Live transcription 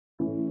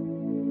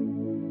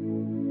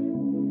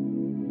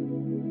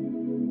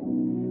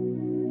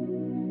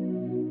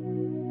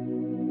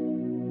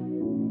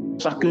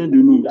chacun de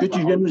nous, que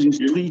tu viennes nous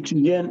instruire, tu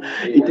viennes,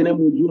 éternel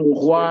mon Dieu, mon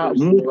roi,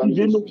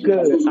 motiver nos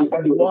cœurs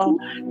à vouloir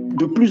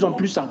de plus en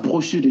plus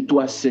s'approcher de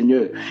toi,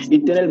 Seigneur.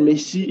 Éternel,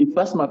 merci,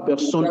 efface ma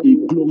personne et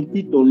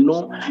glorifie ton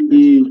nom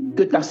et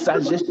que ta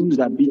sagesse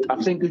nous habite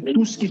afin que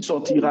tout ce qui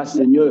sortira,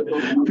 Seigneur,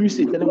 puisse,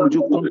 éternel mon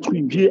Dieu,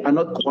 contribuer à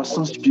notre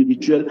croissance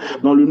spirituelle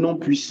dans le nom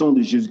puissant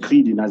de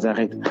Jésus-Christ de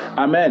Nazareth.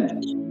 Amen.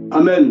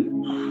 Amen.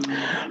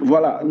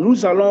 Voilà,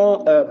 nous allons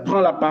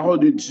prendre la parole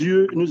de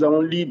Dieu. Nous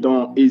allons lire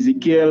dans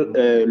Ézéchiel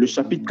le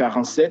chapitre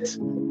 47.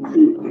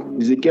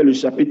 Ézéchiel le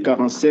chapitre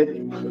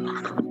 47.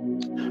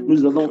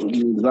 Nous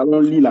allons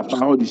lire la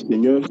parole du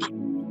Seigneur.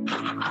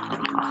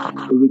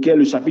 Ézéchiel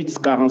le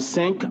chapitre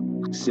 45.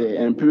 C'est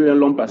un peu un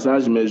long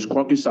passage, mais je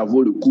crois que ça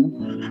vaut le coup.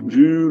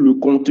 Vu le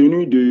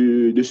contenu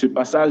de ce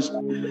passage,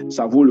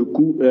 ça vaut le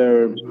coup.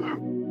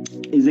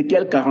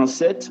 Ézéchiel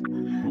 47,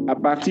 à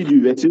partir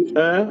du verset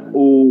 1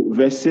 au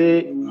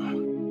verset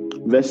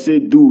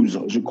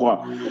 12, je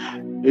crois.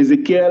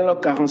 Ézéchiel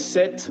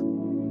 47,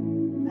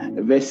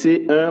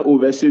 verset 1 au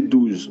verset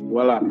 12.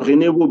 Voilà,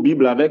 prenez vos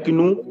Bibles avec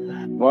nous.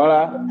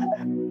 Voilà,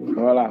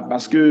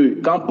 parce que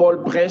quand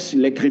Paul prêche,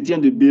 les chrétiens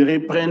de Bérée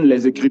prennent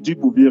les Écritures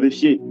pour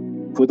vérifier.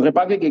 Il ne faudrait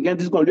pas que quelqu'un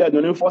dise qu'on lui a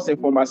donné une fausse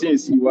information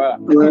ici. Voilà.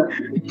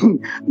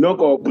 Donc,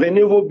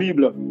 prenez vos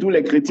Bibles. Tous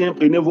les chrétiens,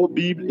 prenez vos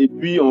Bibles et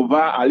puis on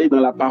va aller dans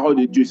la parole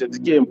de Dieu. C'est ce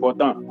qui est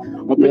important.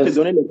 On peut te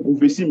donner les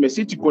prophéties, mais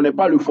si tu ne connais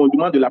pas le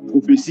fondement de la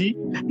prophétie,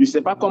 tu ne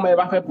sais pas comment elle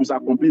va faire pour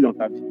s'accomplir dans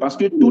ta vie. Parce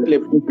que toutes les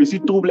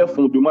prophéties trouvent leur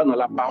fondement dans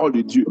la parole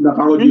de Dieu.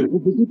 Une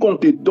prophétie qu'on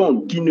te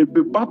donne qui ne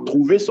peut pas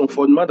trouver son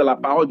fondement dans la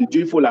parole de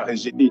Dieu, il faut la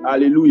rejeter.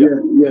 Alléluia.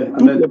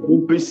 Toutes les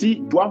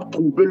prophéties doivent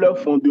trouver leur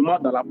fondement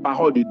dans la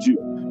parole de Dieu.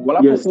 Voilà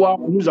pourquoi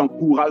nous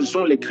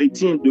encourageons les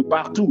chrétiens de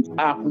partout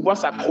à pouvoir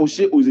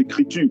s'accrocher aux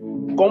Écritures.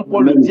 Comme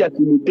Paul le dit à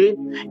Timothée,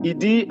 il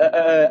dit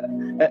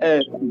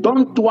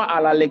donne-toi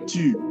à la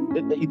lecture.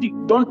 Il dit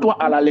donne-toi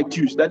à la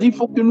lecture. C'est-à-dire il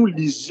faut que nous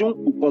lisions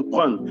pour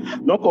comprendre.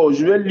 Donc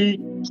je vais lire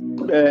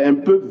un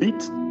peu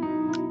vite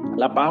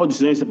la parole du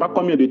Seigneur. Je ne sais pas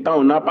combien de temps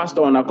on a,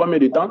 pasteur. On a combien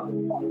de temps?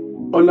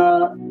 On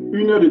a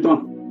 1 heure de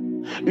temps.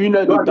 1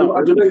 heure de temps.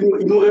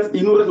 Il nous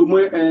reste au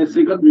moins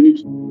 50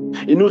 minutes.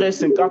 Il nous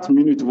reste 50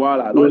 minutes,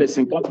 voilà. Dans les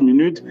 50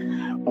 minutes,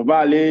 on va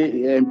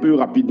aller un peu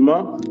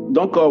rapidement.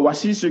 Donc,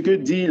 voici ce que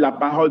dit la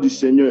parole du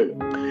Seigneur.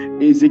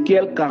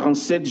 Ézéchiel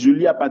 47, je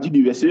lis à partir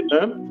du verset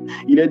 1.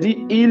 Il est dit,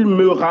 « Il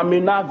me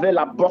ramena vers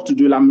la porte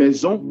de la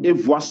maison, et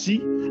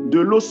voici, de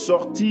l'eau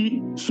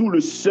sortit sous le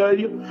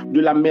seuil de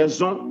la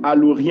maison à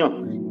l'Orient,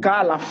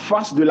 car la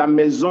face de la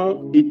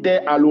maison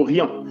était à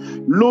l'Orient.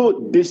 L'eau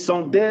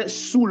descendait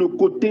sous le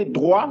côté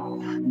droit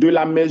de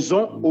la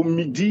maison au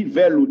midi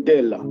vers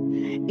l'autel.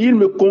 Il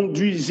me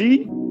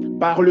conduisit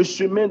par le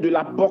chemin de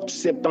la porte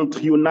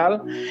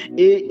septentrionale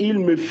et il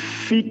me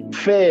fit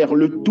faire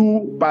le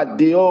tour par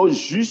dehors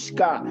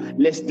jusqu'à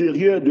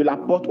l'extérieur de la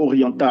porte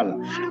orientale.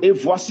 Et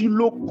voici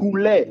l'eau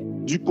coulait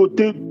du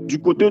côté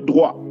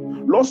droit.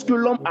 Lorsque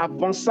l'homme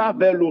avança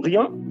vers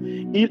l'Orient,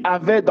 il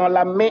avait dans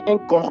la main un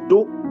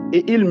cordeau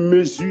et il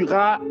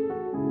mesura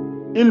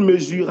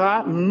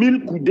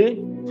 1000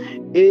 coudées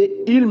et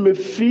il me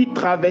fit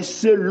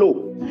traverser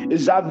l'eau.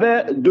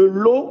 J'avais de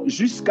l'eau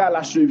jusqu'à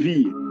la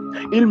cheville.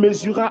 Il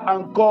mesura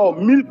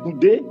encore 1000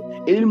 coudées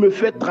et il me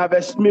fit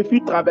traverser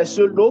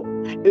l'eau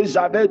et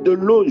j'avais de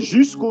l'eau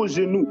jusqu'aux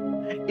genoux.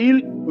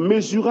 Il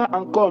mesura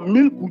encore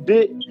 1000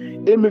 coudées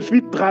et me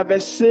fit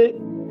traverser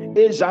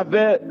et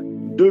j'avais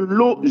de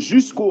l'eau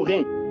jusqu'aux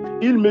reins.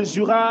 Il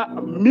mesura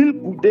 1000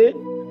 coudées.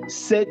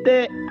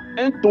 C'était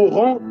un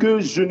torrent que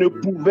je ne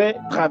pouvais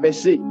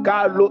traverser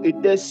car l'eau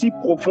était si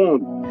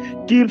profonde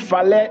qu'il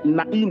fallait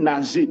y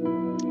nager.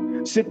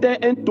 C'était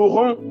un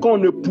torrent qu'on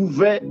ne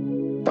pouvait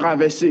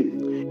traverser.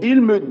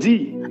 Il me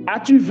dit,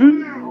 as-tu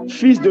vu,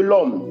 fils de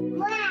l'homme?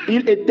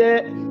 Il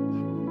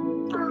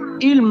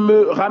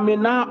me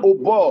ramena au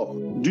bord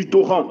du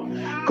torrent.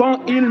 Quand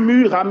il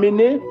m'eut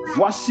ramené,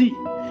 voici,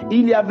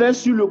 il y avait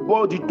sur le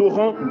bord du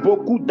torrent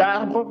beaucoup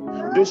d'arbres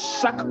de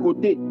chaque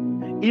côté.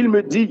 Il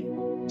me dit,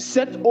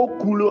 cette eau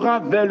coulera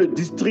vers le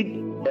district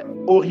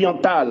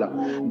oriental,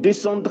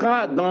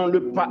 descendra dans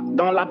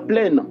la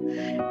plaine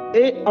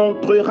et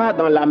entrera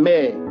dans la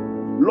mer.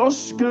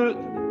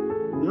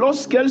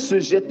 Lorsqu'elle se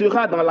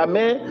jettera dans la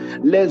mer,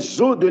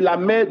 les eaux de la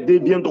mer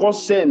deviendront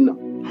saines.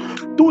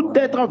 Tout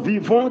être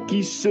vivant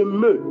qui se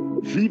meut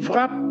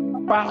vivra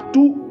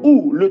partout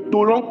où le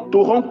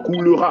torrent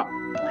coulera.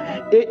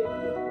 Et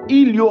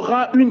il y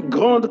aura une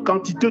grande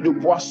quantité de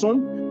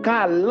poissons,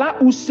 car là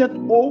où cette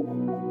eau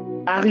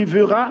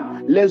arrivera,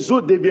 les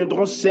eaux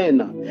deviendront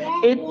saines.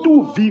 Et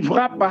tout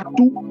vivra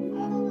partout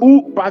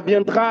où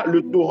parviendra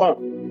le torrent.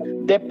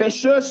 Des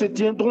pêcheurs se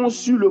tiendront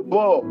sur le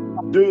bord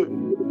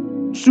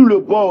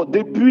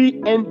depuis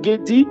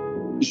En-Gedi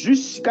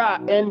jusqu'à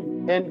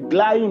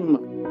En-Glaim.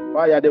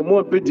 Il y a des mots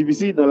un peu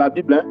difficiles dans la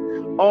Bible.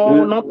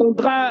 On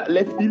entendra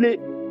les filets.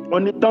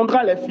 On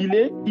étendra les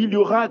filets. Il y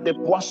aura des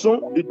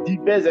poissons de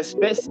diverses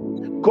espèces,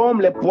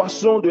 comme les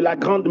poissons de la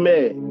grande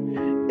mer.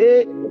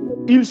 Et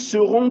ils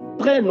seront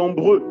très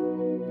nombreux.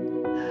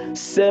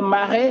 Ses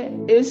marais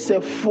et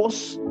ses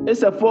forces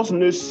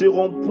ne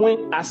seront point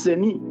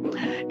assainis.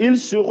 Ils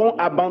seront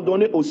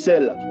abandonnés au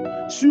sel.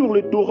 Sur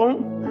le torrent,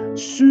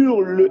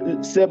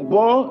 ses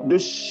bords de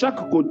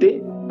chaque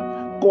côté,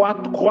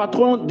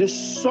 croîtront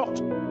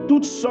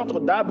toutes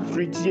sortes d'arbres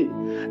fruitiers.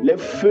 Les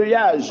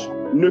feuillages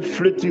ne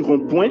flétriront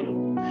point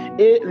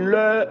et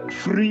leur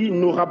fruit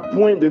n'aura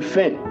point de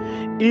fin.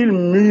 Ils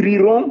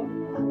mûriront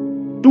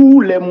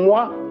tous les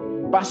mois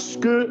parce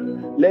que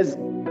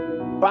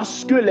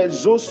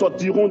les eaux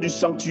sortiront du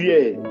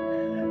sanctuaire.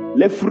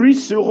 Les fruits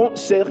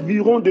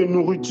serviront de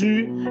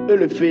nourriture et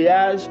leur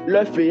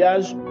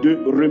feuillage de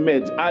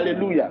remède.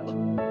 Alléluia.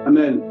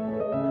 Amen.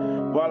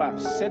 Voilà,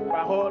 cette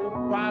parole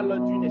parle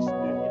d'une expérience.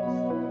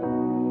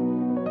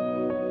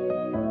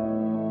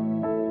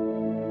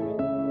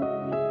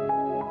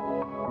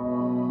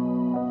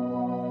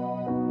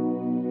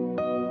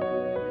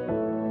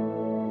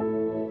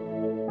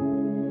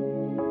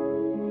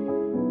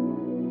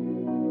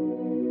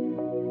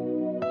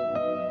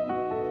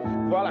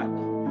 Voilà.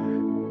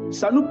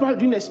 Ça nous parle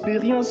d'une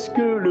expérience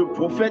que le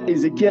prophète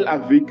Ézéchiel a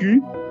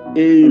vécue.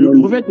 Et le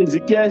prophète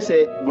Ézéchiel,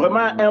 c'est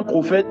vraiment un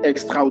prophète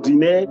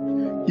extraordinaire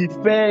qui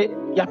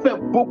a fait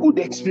beaucoup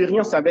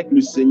d'expériences avec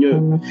le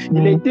Seigneur.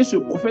 Il a été ce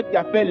prophète qui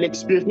a fait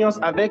l'expérience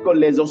avec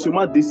les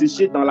ossements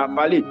desséchés dans la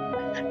vallée.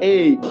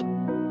 Et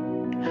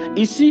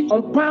ici,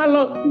 on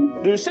parle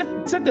de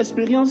cette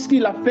expérience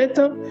qu'il a faite.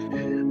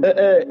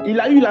 Il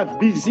a eu la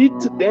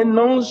visite d'un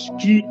ange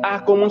qui a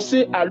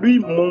commencé à lui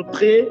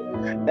montrer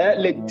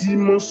les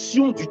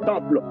dimensions du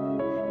temple.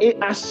 Et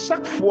à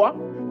chaque fois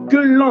que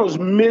l'ange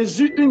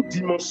mesure une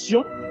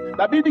dimension,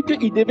 la Bible dit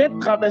qu'il devait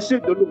traverser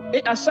de l'eau.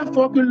 Et à chaque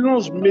fois que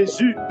l'ange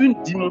mesure une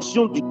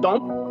dimension du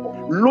temple,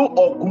 l'eau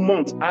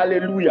augmente.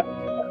 Alléluia.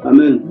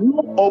 Amen.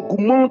 L'eau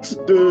augmente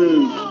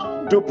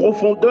de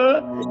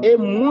profondeur et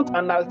monte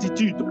en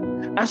altitude.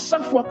 À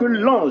chaque fois que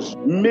l'ange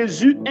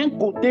mesure un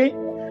côté,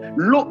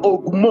 l'eau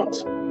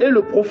augmente. Et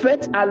le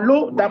prophète a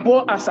l'eau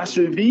d'abord à sa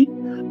cheville,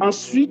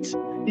 ensuite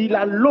il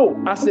a l'eau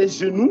à ses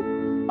genoux,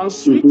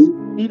 ensuite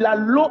il a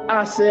l'eau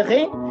à ses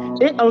reins,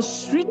 et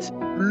ensuite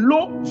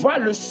l'eau va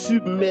le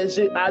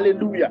submerger.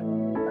 Alléluia.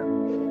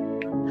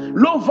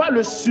 L'eau va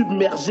le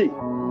submerger.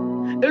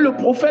 Et le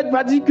prophète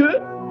va dire que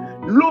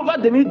l'eau va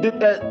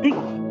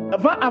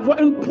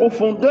avoir une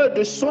profondeur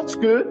de sorte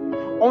que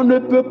on ne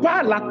peut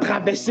pas la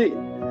traverser.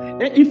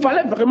 Et il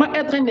fallait vraiment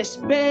être un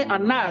expert en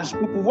nage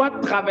pour pouvoir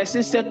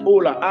traverser cette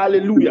eau-là.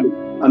 Alléluia.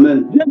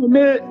 Amen. Bien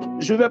aimé,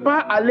 je ne vais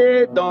pas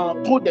aller dans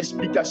trop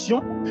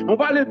d'explications. On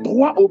va aller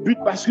droit au but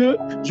parce que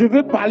je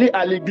veux parler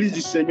à l'église du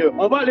Seigneur.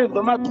 On va aller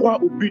vraiment droit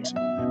au but.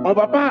 On ne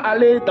va pas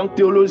aller dans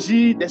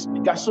théologie,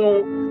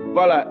 d'explications,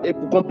 voilà, et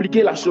pour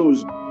compliquer la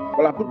chose.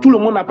 Voilà, tout le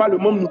monde n'a pas le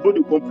même niveau de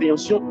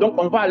compréhension, donc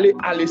on va aller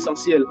à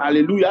l'essentiel.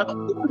 Alléluia.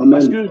 Amen.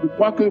 Parce que je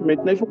crois que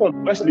maintenant, il faut qu'on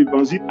presse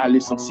l'évangile à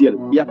l'essentiel.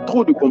 Il y a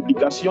trop de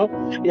complications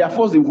et à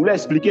force de vouloir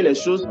expliquer les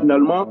choses,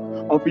 finalement,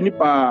 on finit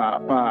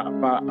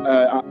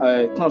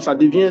quand ça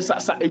devient,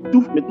 ça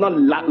étouffe maintenant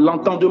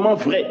l'entendement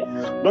vrai.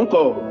 Donc,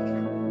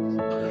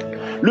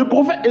 le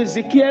prophète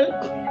Ézéchiel,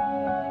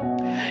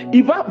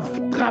 il va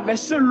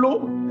traverser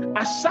l'eau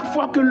à chaque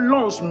fois que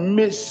l'ange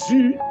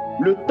mesure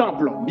le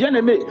temple. Bien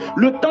aimé,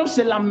 le temple,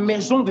 c'est la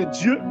maison de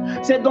Dieu.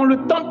 C'est dans le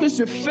temple que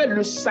se fait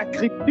le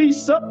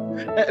sacrifice.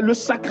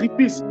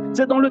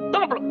 C'est dans le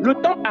temple. Le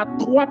temple a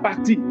trois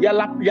parties. Il y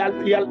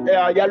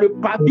a le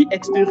parvis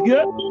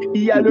extérieur,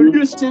 il y a le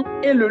lieu saint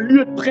et le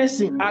lieu très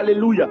saint.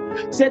 Alléluia.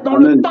 C'est dans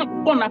le temple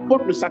qu'on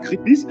apporte le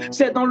sacrifice.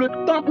 C'est dans le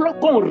temple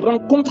qu'on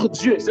rencontre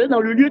Dieu. C'est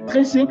dans le lieu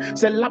très saint.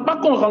 C'est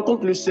là-bas qu'on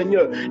rencontre le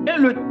Seigneur. Et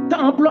le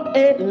temple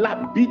est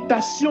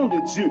l'habitation de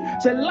Dieu.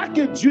 C'est là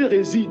que Dieu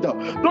réside.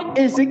 Donc,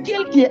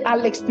 Ézéchiel qui est à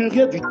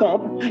l'extérieur du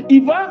temple,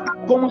 il va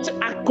commencer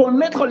à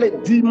connaître les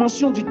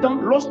dimensions du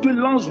temple lorsque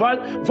l'ange va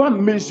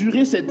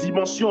mesurer ces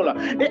dimensions-là.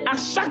 Et à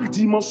chaque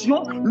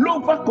dimension, l'eau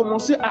va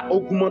commencer à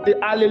augmenter.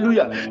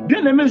 Alléluia.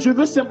 Bien aimé, je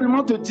veux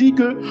simplement te dire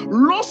que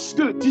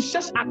lorsque tu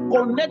cherches à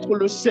connaître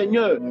le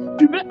Seigneur,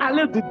 tu veux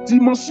aller de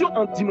dimension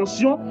en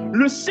dimension,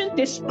 le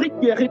Saint-Esprit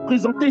qui est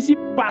représenté ici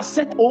par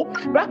cette eau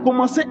va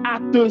commencer à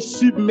te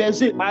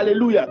submerger.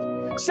 Alléluia.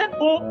 Cette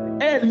eau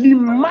est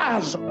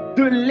l'image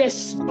de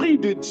l'Esprit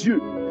de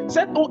Dieu.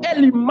 Cette eau est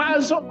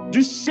l'image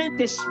du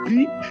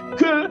Saint-Esprit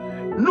que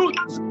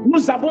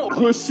nous avons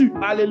reçu.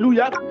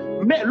 Alléluia.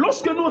 Mais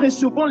lorsque nous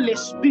recevons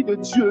l'Esprit de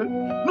Dieu,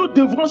 nous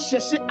devrons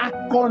chercher à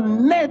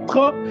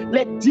connaître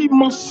les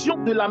dimensions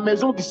de la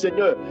maison du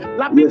Seigneur.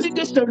 La Bible dit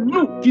que c'est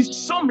nous qui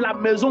sommes la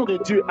maison de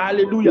Dieu.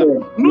 Alléluia.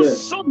 Nous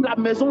sommes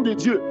la maison de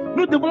Dieu.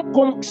 Nous devons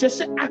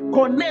chercher à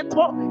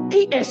connaître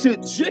qui est ce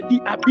Dieu qui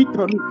habite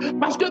en nous.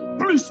 Parce que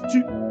plus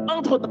tu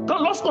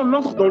lorsqu'on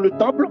entre dans le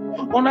temple,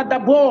 on a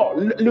d'abord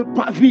le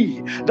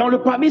parvis. Dans le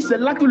parvis, c'est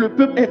là que le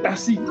peuple est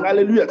assis.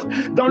 Alléluia.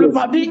 Dans le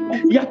parvis,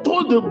 il y a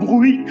trop de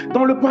bruit.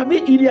 Dans le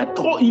parvis, il y a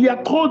trop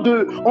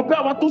de... On peut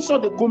avoir toutes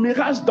sortes de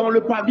commérages dans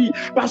le parvis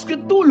parce que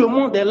tout le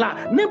monde est là.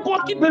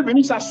 N'importe qui peut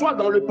venir s'asseoir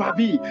dans le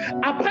parvis.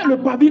 Après le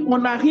parvis,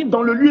 on arrive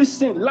dans le lieu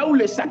saint, là où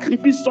les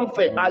sacrifices sont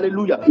faits.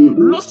 Alléluia.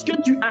 Lorsque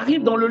tu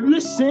arrives dans le lieu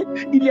saint,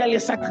 il y a les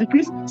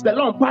sacrifices. C'est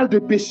là on parle de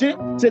péché.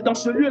 C'est dans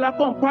ce lieu-là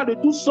qu'on parle de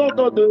toutes sortes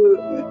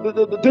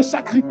de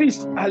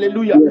sacrifices.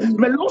 Alléluia.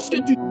 Mais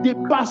lorsque tu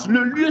dépasses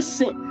le lieu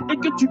saint et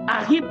que tu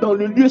arrives dans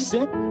le lieu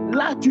saint,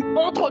 là, tu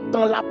entres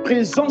dans la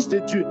présence de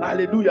Dieu.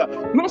 Alléluia.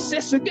 Non,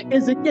 c'est ce que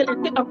Ézéchiel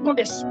était en train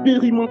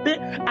d'expérimenter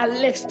à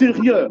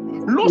l'extérieur.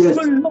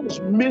 Lorsque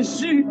l'ange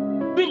mesure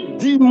une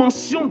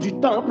dimension du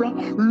temple,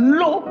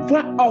 l'eau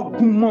va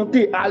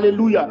augmenter.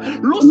 Alléluia.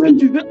 Lorsque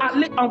tu veux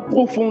aller en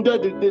profondeur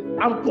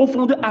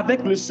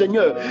avec le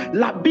Seigneur,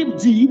 la Bible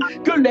dit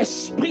que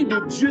l'Esprit de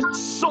Dieu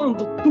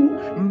sonde tout,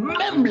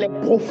 même les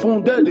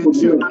profondeurs de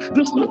Dieu.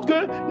 De sorte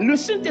que le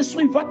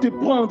Saint-Esprit va te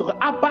prendre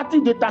à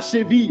partir de ta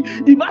cheville.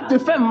 Il va te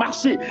faire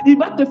marcher. Il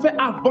va te faire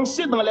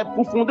avancer dans les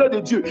profondeurs de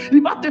Dieu.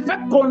 Il va te faire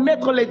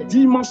connaître les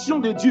dimensions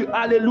de Dieu.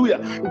 Alléluia.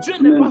 Dieu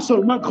n'est pas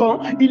seulement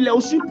grand, il est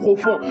aussi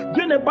profond.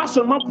 Dieu n'est pas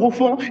seulement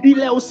profond, il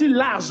est aussi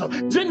large.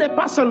 Dieu n'est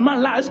pas seulement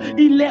large,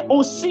 il est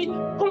aussi...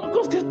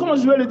 Comment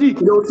je vais le dire?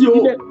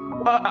 Il est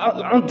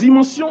en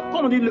dimension,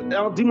 comment on dit,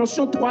 en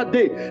dimension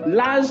 3D.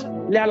 Large,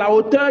 il y a la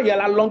hauteur, il y a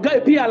la longueur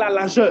et puis il y a la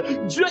largeur.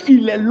 Dieu,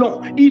 il est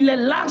long, il est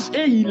large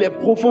et il est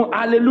profond.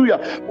 Alléluia.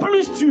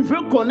 Plus tu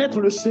veux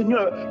connaître le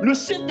Seigneur, le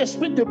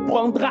Saint-Esprit te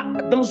prendra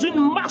dans une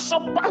marche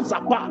pas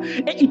à pas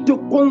et il te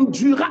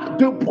conduira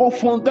de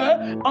profondeur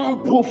en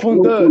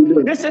profondeur.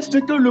 Et c'est ce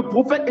que le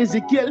prophète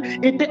Ézéchiel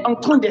était en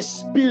train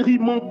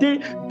d'expérimenter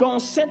dans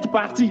cette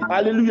partie,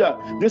 alléluia,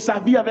 de sa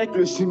vie avec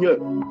le Seigneur.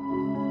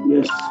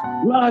 Yes.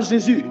 Gloire à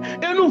Jésus.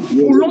 Et nous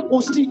voulons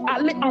aussi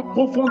aller en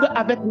profondeur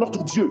avec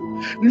notre Dieu.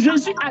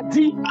 Jésus a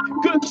dit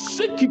que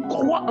ceux qui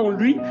croient en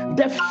lui,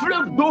 des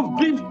fleuves d'eau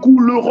vive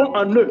couleront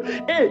en eux.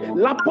 Et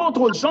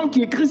l'apôtre Jean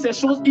qui écrit ces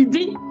choses,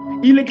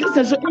 il écrit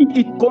ces choses,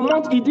 il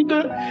commente, il dit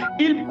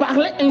qu'il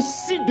parlait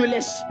ainsi de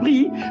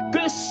l'Esprit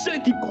que ceux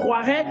qui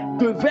croiraient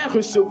devaient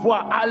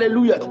recevoir.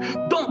 Alléluia.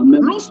 Donc,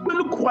 lorsque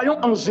nous croyons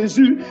en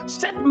Jésus,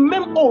 cette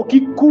même eau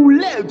qui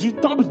coulait du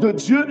temple de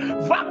Dieu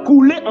va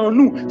couler en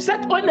nous.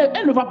 Cette eau,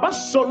 elle ne va pas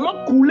seulement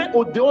couler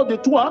au dehors de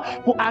toi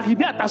pour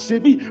arriver à ta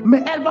cheville,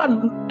 mais elle va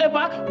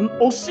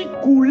aussi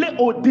couler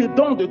au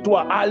dedans de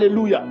toi.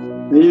 Alléluia.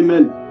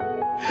 Amen.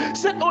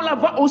 Cette eau-là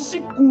va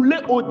aussi couler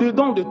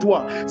au-dedans de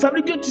toi. Ça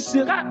veut dire que tu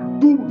seras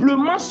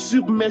doublement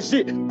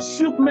submergé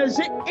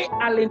et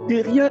à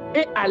l'intérieur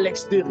et à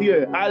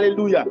l'extérieur.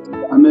 Alléluia.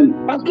 Amen.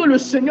 Parce que le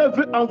Seigneur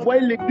veut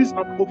envoyer l'église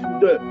en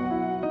profondeur.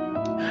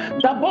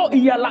 D'abord,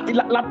 il y a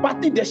la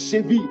partie des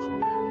chevilles.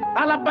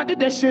 À la partie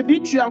des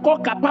chevilles, tu es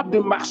encore capable de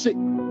marcher.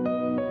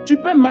 Tu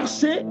peux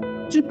marcher,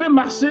 tu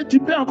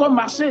peux encore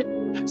marcher.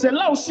 C'est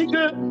là aussi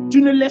que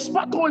tu ne laisses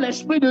pas trop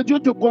l'Esprit de Dieu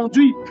te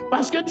conduire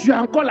parce que tu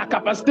as encore la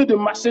capacité de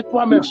marcher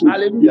toi-même.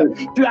 Alléluia.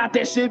 Tu as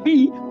tes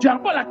chevilles, tu as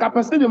encore la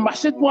capacité de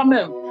marcher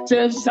toi-même.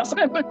 Ça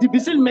serait un peu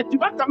difficile, mais tu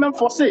vas quand même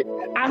forcer.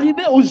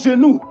 Arriver aux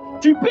genoux,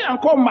 tu peux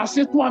encore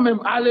marcher toi-même.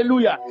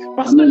 Alléluia.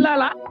 Parce que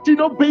là, tu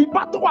n'obéis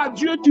pas trop à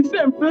Dieu, tu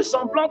fais un peu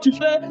semblant, tu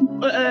fais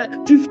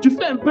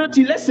un peu,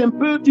 tu laisses un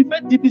peu, tu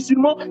fais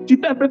difficilement, tu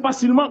fais un peu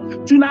facilement.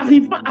 Tu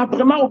n'arrives pas à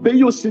vraiment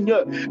obéir au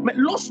Seigneur. Mais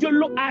lorsque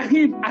l'eau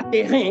arrive à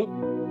tes reins,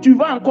 tu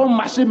vas encore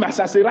marcher, mais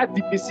ça sera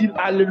difficile.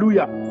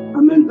 Alléluia.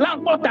 Amen. Là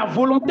encore, ta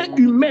volonté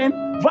humaine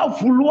va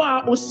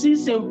vouloir aussi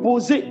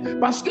s'imposer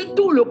parce que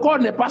tout le corps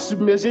n'est pas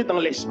submergé dans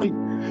l'esprit.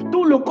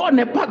 Tout le corps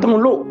n'est pas dans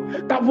l'eau.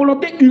 Ta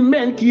volonté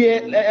humaine qui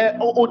est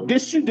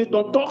au-dessus de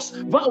ton torse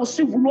va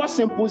aussi vouloir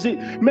s'imposer.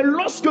 Mais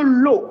lorsque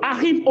l'eau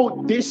arrive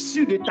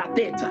au-dessus de ta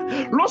tête,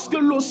 lorsque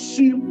l'eau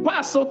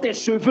surpasse tes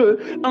cheveux,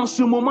 en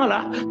ce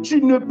moment-là,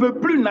 tu ne peux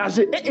plus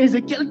nager. Et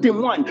Ézéchiel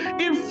témoigne,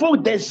 il faut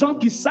des gens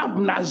qui savent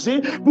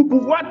nager pour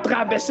pouvoir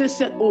traverser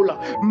cette eau-là.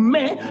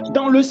 Mais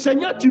dans le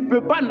Seigneur, tu ne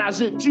peux pas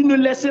nager. Tu ne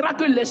laisseras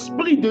que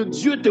l'Esprit de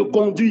Dieu te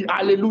conduire.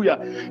 Alléluia.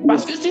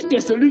 Parce que si tu es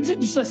celui, si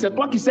tu sais, c'est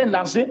toi qui sais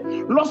nager,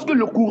 lorsque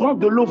le courant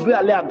de l'eau veut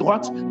aller à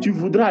droite, tu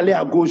voudras aller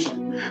à gauche.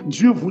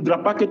 Dieu ne voudra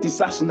pas que tu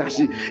saches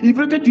nager. Il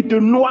veut que tu te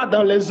noies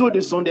dans les eaux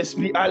de son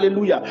esprit.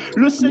 Alléluia.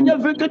 Le Seigneur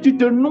veut que tu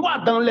te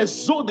noies dans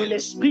les eaux de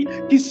l'esprit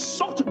qui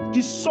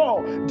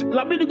sort.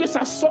 La Bible dit que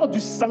ça sort du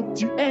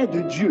sanctuaire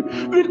de Dieu.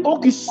 Une eau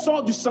qui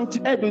sort du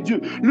sanctuaire de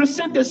Dieu. Le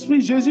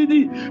Saint-Esprit, Jésus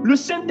dit, le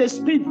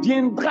Saint-Esprit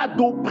viendra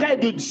d'auprès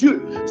de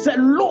Dieu. C'est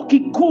l'eau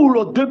qui coule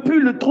depuis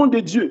le trône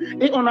de Dieu.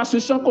 Et on a ce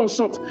chant qu'on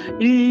chante.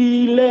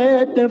 Il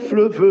est un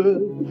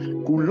fleuve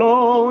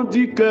coulant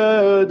du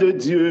cœur de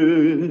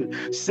Dieu.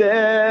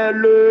 C'est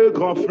le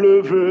grand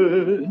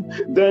fleuve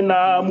d'un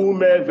amour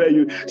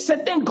merveilleux.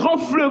 C'est un grand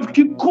fleuve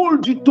qui coule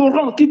du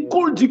torrent, qui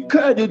coule du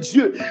cœur de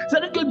Dieu.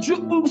 C'est-à-dire que Dieu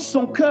ouvre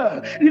son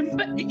cœur.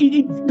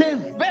 Il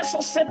déverse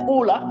cette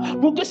eau-là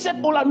pour que cette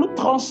eau-là nous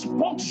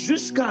transporte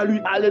jusqu'à lui.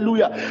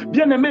 Alléluia.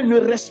 Bien-aimé, ne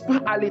reste pas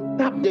à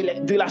l'étape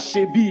de la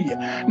cheville.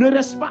 Ne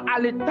reste pas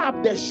à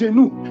l'étape des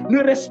genoux.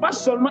 Ne reste pas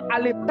seulement à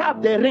l'étape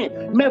des reins,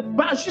 mais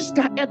va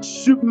jusqu'à être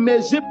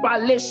submergé par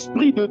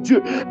l'Esprit de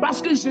Dieu.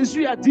 Parce que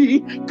Jésus a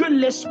dit que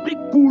l'Esprit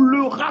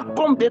coulera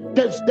comme des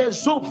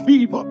eaux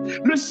vives.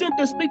 Le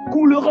Saint-Esprit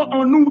coulera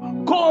en nous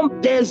comme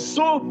des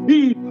eaux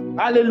vives.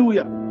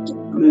 Alléluia.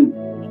 Amen.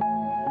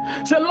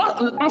 C'est là,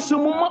 en ce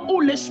moment où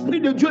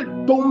l'Esprit de Dieu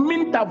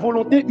domine ta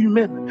volonté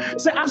humaine.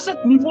 C'est à ce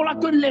niveau-là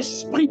que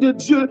l'Esprit de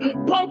Dieu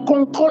prend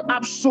contrôle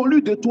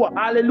absolu de toi.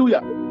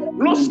 Alléluia.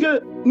 Lorsque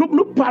nous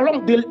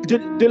parlons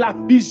de la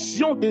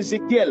vision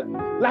d'Ézéchiel,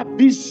 la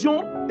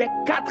vision des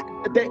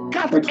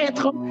quatre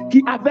êtres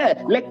qui avaient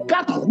les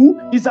 4 roues,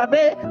 ils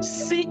avaient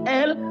 6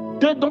 ailes,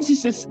 2 dont ils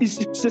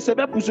se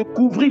servaient pour se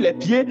couvrir les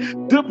pieds,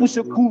 2 pour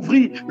se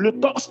couvrir le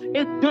torse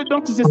et 2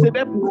 dont ils se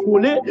servaient pour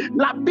voler.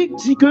 La Bible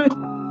dit que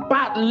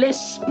par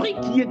l'esprit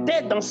qui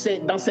était dans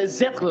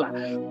ces êtres-là,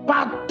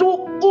 partout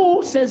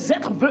où ces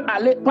êtres veulent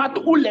aller,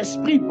 partout où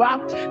l'esprit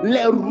va,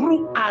 les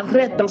roues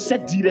arrêtent dans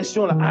cette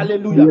direction-là.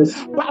 Alléluia.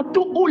 Yes.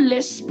 Partout où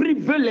l'esprit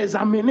veut les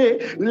amener,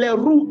 les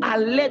roues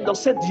allaient dans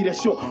cette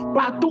direction.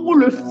 Partout où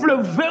le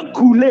fleuve veut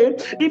couler,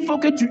 il faut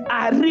que tu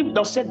arrives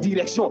dans cette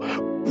direction.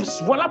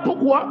 Voilà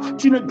pourquoi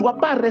tu ne dois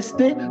pas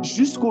rester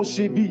jusqu'aux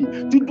chevilles.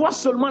 Tu dois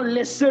seulement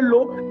laisser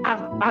l'eau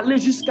aller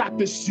jusqu'à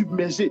te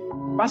submerger.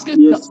 Parce que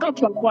quand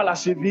tu as quoi à la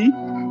cheville,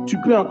 tu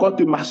peux encore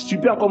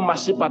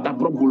marcher par ta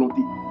propre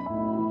volonté.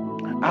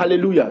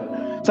 Alléluia.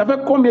 Ça fait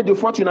combien de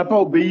fois tu n'as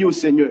pas obéi au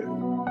Seigneur?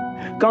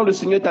 Quand le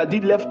Seigneur t'a dit,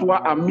 lève-toi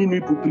à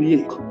minuit pour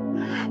prier.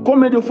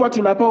 Combien de fois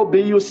tu n'as pas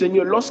obéi au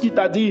Seigneur lorsqu'il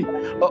t'a dit,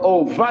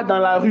 va dans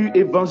la rue,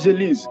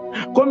 évangélise?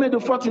 Combien de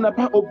fois tu n'as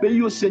pas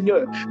obéi au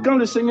Seigneur quand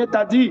le Seigneur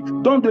t'a dit,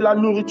 donne de la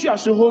nourriture à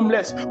ce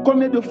homeless?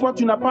 Combien de fois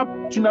tu n'as pas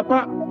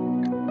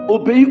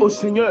obéis au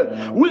Seigneur?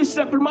 Oui,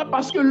 simplement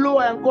parce que l'eau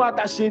est encore à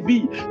ta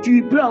cheville.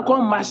 Tu peux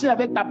encore marcher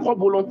avec ta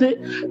propre volonté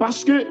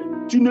parce que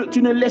tu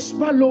ne laisses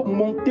pas l'eau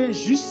monter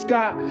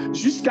jusqu'à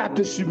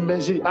te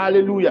submerger.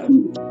 Alléluia.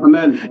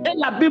 Amen. Et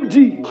la Bible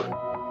dit,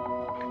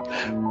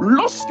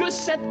 lorsque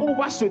cette eau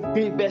va se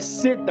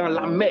déverser dans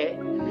la mer,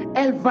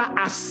 elle va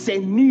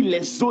assainir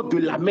les eaux de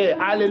la mer.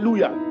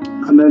 Alléluia.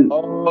 Amen.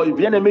 Oh,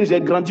 bien-aimé,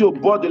 j'ai grandi au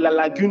bord de la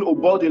lagune, au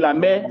bord de la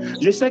mer.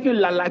 Je sais que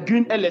la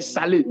lagune, elle est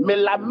salée, mais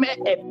la mer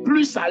est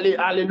plus salée.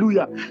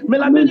 Alléluia. Mais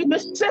la Bible dit que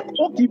cette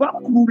eau qui va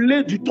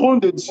couler du trône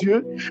de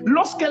Dieu,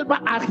 lorsqu'elle va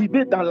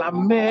arriver dans la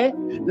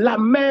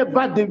mer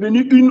va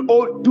devenir une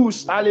eau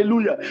douce.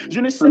 Alléluia.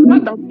 Je ne sais pas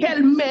dans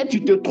quelle mer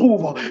tu te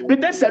trouves.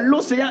 Peut-être c'est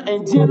l'océan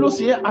Indien,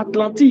 l'océan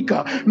Atlantique.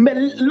 Mais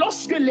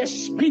lorsque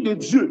l'Esprit de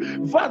Dieu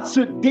va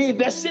se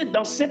déverser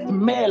dans cette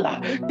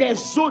mer-là, tes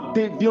eaux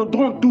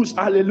deviendront douces.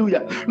 Alléluia.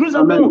 Nous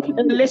avons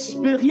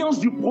l'expérience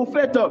du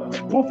prophète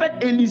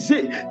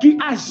Élisée qui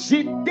a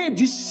jeté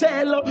du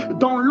sel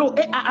dans l'eau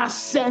et a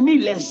assaini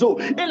les eaux.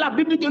 Et la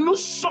Bible dit que nous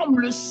sommes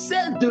le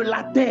sel de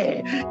la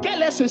terre.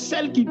 Quel est ce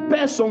sel qui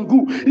perd son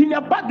goût? Il n'y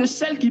a pas de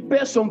sel qui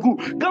perd son goût.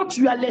 Quand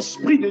tu as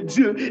l'Esprit de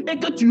Dieu et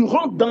que tu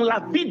rentres dans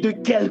la vie de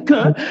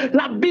quelqu'un,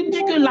 la Bible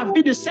dit que la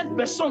vie de cette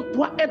personne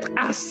doit être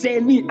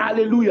assainie.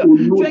 Alléluia.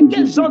 Tu es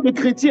quel genre de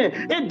chrétien?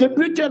 Et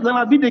depuis que tu es dans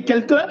la vie de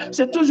quelqu'un,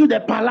 c'est toujours des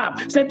palabres,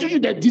 c'est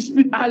toujours des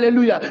disputes.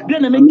 Alléluia.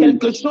 Bien-aimé,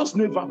 quelque chose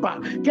ne va pas.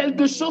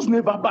 Quelque chose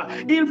ne va pas.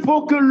 Il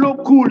faut que l'eau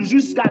coule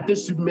jusqu'à te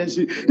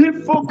submerger. Il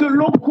faut que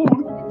l'eau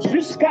coule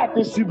jusqu'à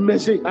te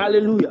submerger.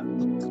 Alléluia.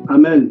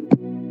 Amen.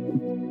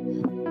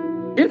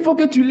 Il faut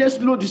que tu laisses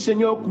l'eau du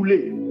Seigneur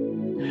couler.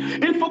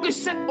 Il faut que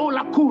cette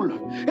eau-là coule.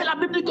 Et la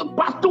Bible dit que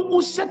partout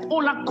où cette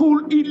eau-là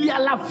coule, il y a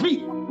la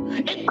vie.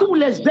 Et tous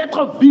les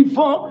êtres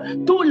vivants,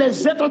 tous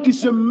les êtres qui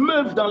se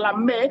meuvent dans la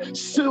mer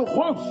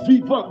seront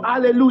vivants.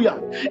 Alléluia.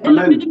 Et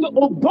la Bible dit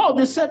qu'au bord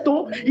de cette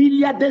eau, il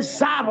y a des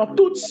arbres,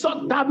 toutes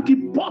sortes d'arbres qui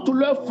portent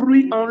leurs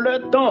fruits en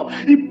leur temps.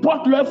 Ils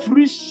portent leurs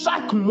fruits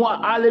chaque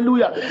mois.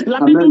 Alléluia. La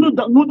Bible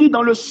nous dit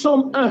dans le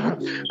psaume 1,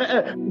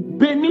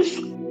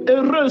 bénis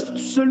heureux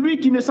celui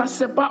qui ne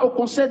s'assied pas au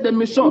conseil des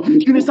méchants,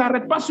 qui ne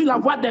s'arrête pas sur la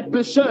voie des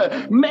pécheurs,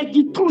 mais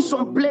qui trouve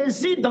son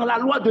plaisir dans la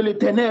loi de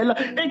l'Éternel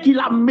et qui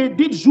la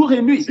médite jour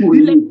et nuit.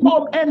 Il est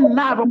comme un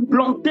arbre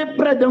planté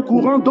près d'un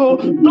courant d'eau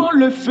dont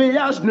le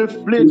feuillage ne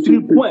flétrit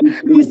point.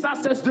 Et ça,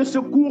 c'est de ce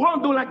courant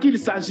d'eau-là qu'il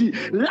s'agit.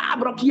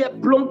 L'arbre qui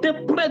est planté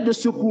près de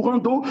ce courant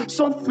d'eau,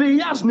 son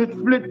feuillage ne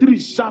flétrit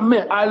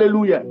jamais.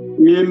 Alléluia.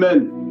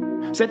 Amen.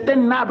 C'est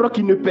un arbre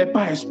qui ne perd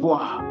pas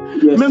espoir.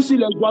 Yes. Même si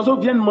les oiseaux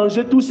viennent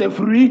manger tous ses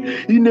fruits,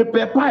 il ne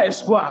perd pas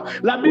espoir.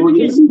 La Bible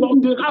dit qu'il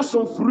portera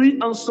son fruit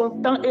en son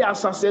temps et à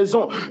sa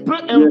saison. Peu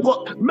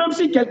importe, même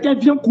si quelqu'un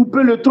vient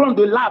couper le tronc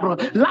de l'arbre,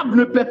 l'arbre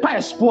ne perd pas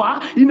espoir.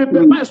 Il ne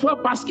perd pas espoir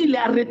parce qu'il est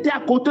arrêté à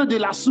côté de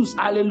la source.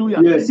 Alléluia.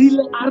 Yes. Il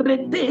est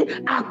arrêté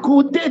à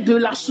côté de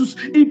la source.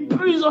 Il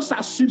puise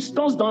sa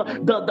substance dans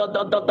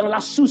la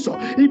source.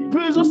 Il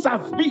puise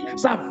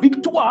sa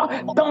victoire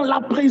dans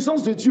la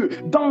présence de Dieu,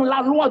 dans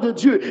la loi de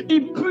Dieu.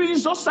 Il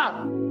puise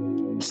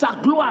sa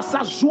gloire,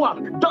 sa joie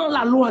dans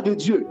la loi de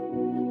Dieu.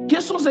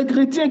 Quels sont ces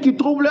chrétiens qui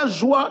trouvent leur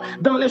joie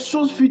dans les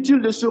choses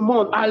futiles de ce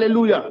monde?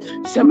 Alléluia.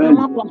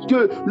 Simplement parce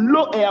que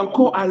l'eau est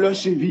encore à leur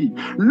cheville.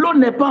 L'eau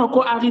n'est pas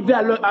encore arrivée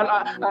à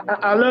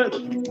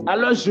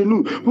leurs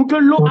genoux. Pour que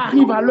l'eau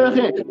arrive à leur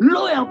rein,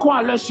 l'eau est encore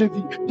à leur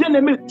cheville.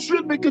 Bien-aimé, Dieu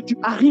veut que tu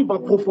arrives en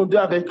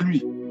profondeur avec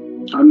lui.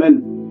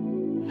 Amen.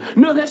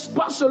 Ne reste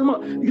pas seulement.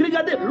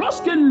 Regardez,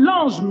 lorsque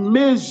l'ange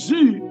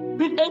mesure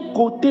un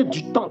côté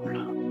du temple,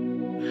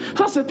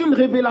 ça c'est une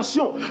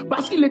révélation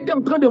parce qu'il était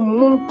en train de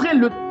montrer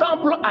le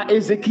temple à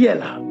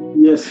Ézéchiel.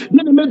 Yes.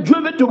 Bien-aimé, Dieu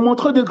veut te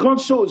montrer de grandes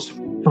choses.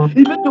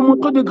 Il veut te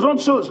montrer de grandes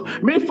choses.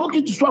 Mais il faut que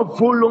tu sois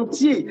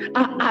volontiers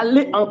à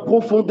aller en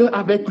profondeur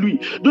avec lui.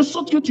 De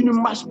sorte que tu ne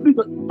marches plus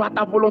par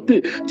ta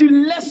volonté. Tu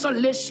laisses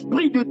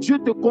l'Esprit de Dieu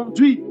te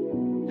conduire.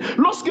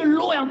 Lorsque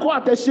l'eau est encore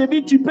à tes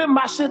chevilles, tu peux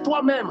marcher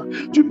toi-même.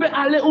 Tu peux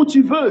aller où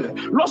tu veux.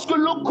 Lorsque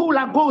l'eau coule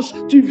à gauche,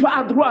 tu vas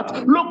à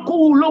droite.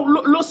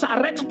 L'eau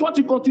s'arrête, toi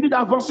tu continues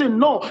d'avancer.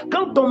 Non,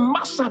 quand on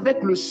marche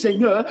avec le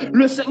Seigneur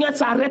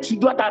s'arrête, tu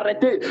dois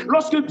t'arrêter.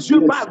 Lorsque Dieu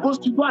va à gauche,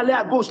 tu dois aller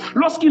à gauche.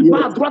 Lorsqu'il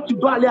va à droite, tu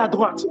dois aller à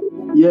droite.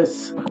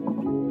 Yes.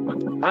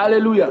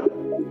 Alléluia.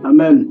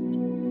 Amen.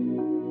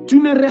 Tu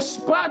ne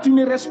restes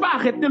pas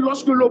arrêté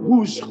lorsque l'eau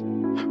bouge.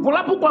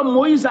 Voilà pourquoi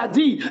Moïse a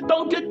dit,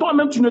 tant que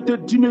toi-même tu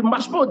ne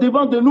marches pas au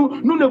devant de nous,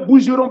 nous ne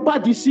bougerons pas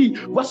d'ici.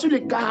 Voici le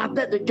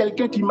caractère de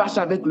quelqu'un qui marche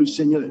avec le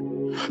Seigneur.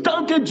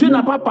 Tant que Dieu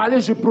n'a pas parlé,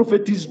 je ne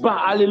prophétise pas.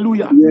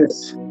 Alléluia.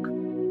 Yes.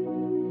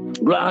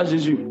 Gloire à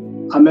Jésus.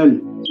 Amen.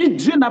 Si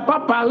Dieu n'a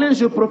pas parlé,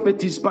 je ne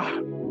prophétise pas.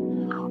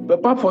 On ne peut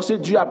pas forcer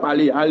Dieu à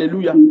parler.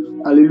 Alléluia.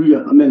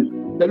 Alléluia. Amen.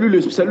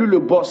 C'est lui le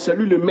boss, c'est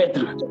lui le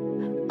maître.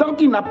 Tant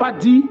qu'il n'a pas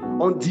dit,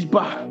 on ne dit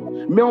pas.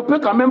 Mais on peut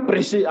quand même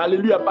prêcher,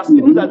 alléluia, parce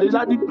qu'il nous a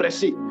déjà dit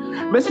prêcher.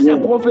 Mais si c'est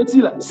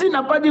prophétie là, s'il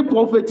n'a pas dit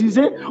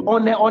prophétiser, on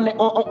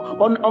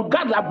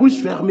garde la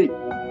bouche fermée.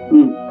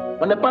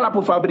 On n'est pas là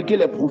pour fabriquer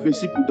les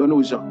prophéties pour donner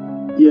aux gens.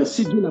 Yes.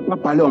 Si Dieu n'a pas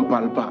parlé, on ne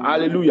parle pas.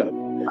 Alléluia.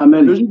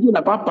 Amen. Le jour où Dieu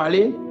n'a pas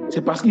parlé,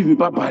 c'est parce qu'il ne veut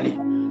pas parler.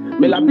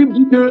 Mais la Bible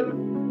dit que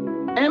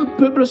un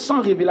peuple sans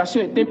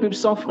révélation est un peuple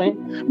sans frein,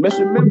 mais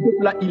ce même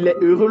peuple-là, il est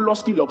heureux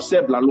lorsqu'il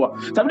observe la loi.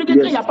 Ça veut dire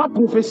que quand il n'y a pas de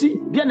prophétie,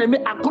 bien aimé,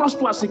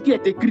 accroche-toi à ce qui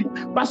est écrit.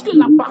 Parce que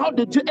la parole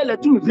de Dieu, elle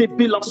est une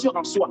révélation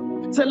en soi.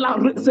 C'est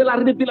la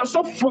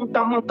révélation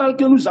fondamentale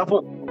que nous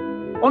avons.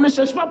 On ne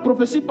cherche pas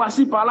prophétie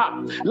par-ci, par-là.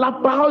 La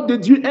parole de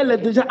Dieu, elle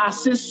est déjà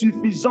assez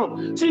suffisante.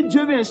 Si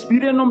Dieu veut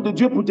inspirer un homme de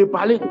Dieu pour te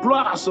parler,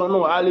 gloire à son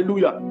nom.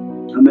 Alléluia.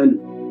 Amen.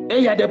 Et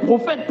il y a des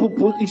prophètes,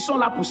 ils sont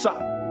là pour ça.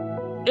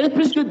 Et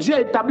puisque Dieu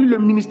a établi le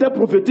ministère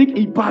prophétique,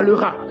 il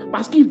parlera.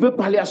 Parce qu'il veut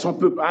parler à son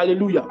peuple.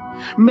 Alléluia.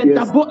 Mais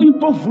d'abord, il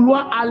faut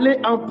vouloir aller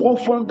en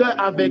profondeur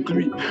avec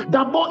lui.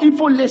 D'abord, il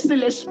faut laisser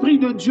l'Esprit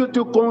de Dieu te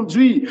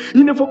conduire.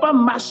 Il ne faut pas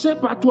marcher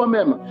par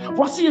toi-même.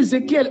 Voici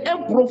Ézéchiel,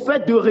 un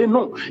prophète de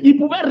renom. Il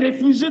pouvait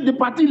refuser de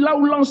partir là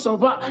où l'on s'en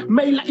va.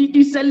 Mais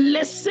il s'est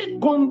laissé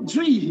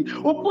conduire.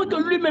 Au point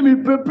que lui-même, il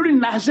ne peut plus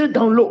nager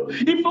dans l'eau.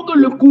 Il faut que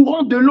le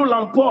courant de l'eau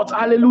l'emporte.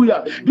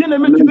 Alléluia.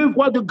 Bien-aimé, tu veux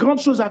voir de grandes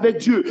choses avec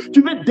Dieu. Tu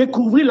veux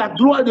découvrir la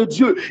gloire de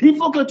Dieu. Il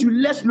faut que tu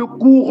laisses le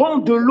courant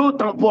de l'eau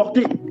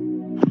t'emporter.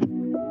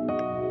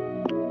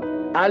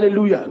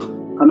 Alléluia.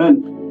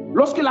 Amen.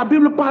 Lorsque la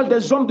Bible parle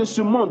des hommes de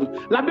ce monde,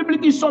 la Bible dit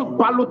qu'ils sont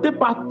ballottés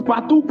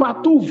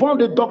partout vent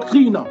de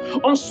doctrine.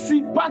 On ne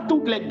suit pas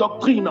toutes les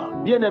doctrines,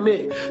 bien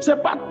aimés. Ce n'est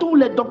pas toutes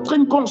les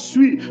doctrines qu'on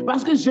suit,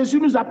 parce que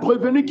Jésus nous a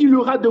prévenu qu'il y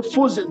aura de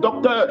faux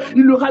docteurs,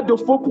 il y aura de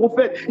faux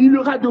prophètes, il y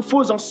aura de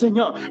faux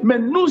enseignants. Mais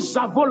nous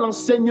avons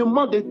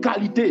l'enseignement de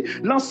qualité,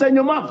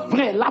 l'enseignement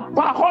vrai, la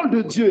parole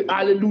de Dieu.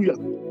 Alléluia.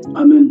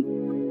 Amen.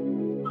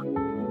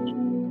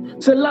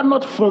 C'est là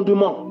notre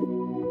fondement.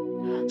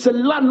 C'est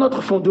là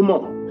notre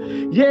fondement.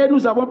 Hier,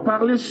 nous avons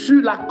parlé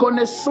sur la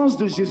connaissance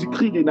de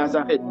Jésus-Christ de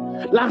Nazareth,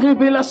 la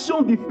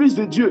révélation du Fils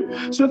de Dieu.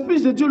 Ce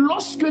Fils de Dieu,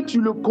 lorsque tu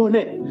le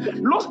connais,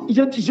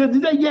 je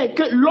disais hier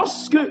que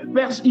lorsque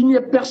il n'y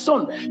a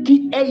personne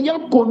qui, ayant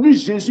connu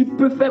Jésus,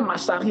 peut faire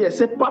marche arrière,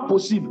 ce n'est pas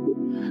possible.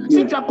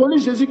 Si tu as connu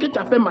Jésus, que tu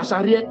as fait marche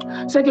arrière,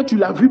 c'est que tu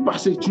l'as vu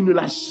passer, tu ne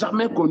l'as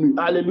jamais connu.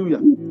 Alléluia.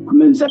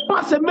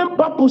 C'est même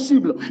pas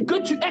possible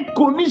que tu aies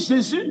connu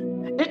Jésus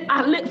et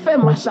aller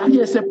faire marche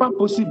arrière, c'est pas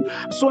possible.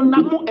 Son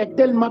amour est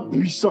tellement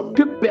puissant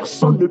que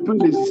personne ne peut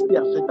résister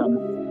à cet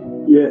amour.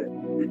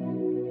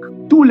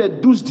 Tous les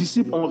 12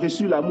 disciples ont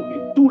reçu l'amour.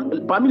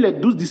 Parmi les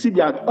 12 disciples, il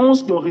y a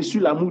 11 qui ont reçu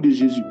l'amour de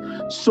Jésus,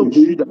 sauf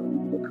Judas.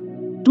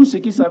 Tout ce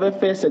qu'il savait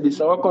faire, c'est de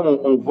savoir comment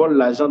on vole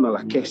l'argent dans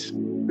la caisse.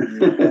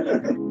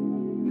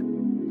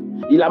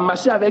 Il a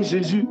marché avec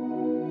Jésus.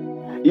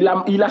 Il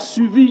a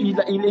suivi,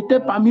 il était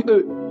parmi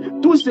eux.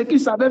 Tout ce qu'il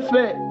savait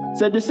faire,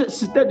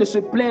 c'était de se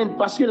plaindre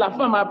parce que la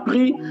femme a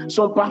pris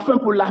son parfum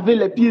pour laver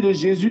les pieds de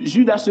Jésus.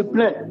 Judas se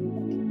plaint.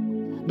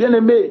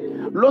 Bien-aimé,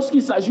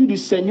 lorsqu'il s'agit du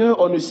Seigneur,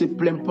 on ne se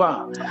plaint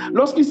pas.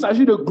 Lorsqu'il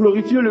s'agit de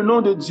glorifier le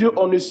nom de Dieu,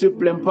 on ne se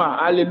plaint pas.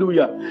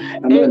 Alléluia.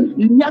 Amen.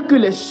 Et il n'y a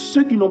que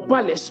ceux qui n'ont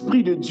pas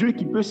l'Esprit de Dieu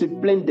qui peuvent se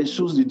plaindre des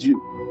choses de Dieu.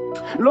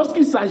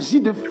 Lorsqu'il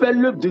s'agit de faire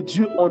l'œuvre de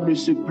Dieu, on ne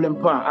se plaint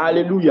pas.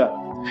 Alléluia.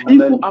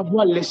 Il faut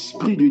avoir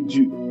l'Esprit de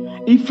Dieu.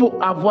 Il faut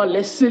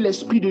laissé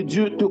l'Esprit de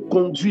Dieu te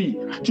conduire.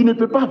 Tu ne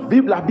peux pas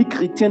vivre la vie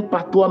chrétienne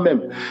par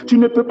toi-même. Tu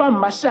ne peux pas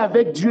marcher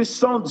avec Dieu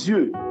sans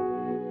Dieu.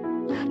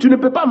 Tu ne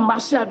peux pas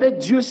marcher avec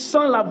Dieu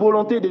sans la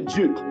volonté de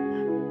Dieu.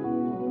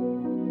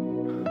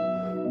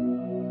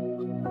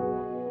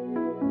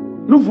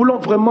 Nous voulons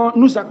vraiment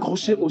nous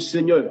accrocher au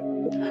Seigneur.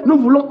 Nous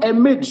voulons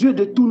aimer Dieu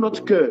de tout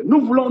notre cœur.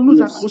 Nous voulons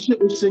nous accrocher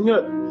au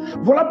Seigneur.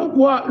 Voilà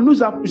pourquoi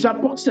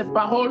j'apporte ces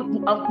paroles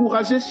pour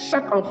encourager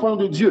chaque enfant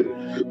de Dieu.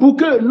 Pour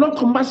que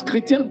notre marche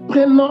chrétienne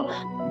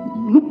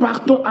nous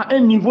partons à un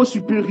niveau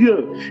supérieur.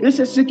 Et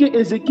c'est ce que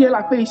Ézéchiel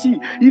a fait ici.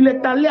 Il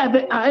est allé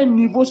à un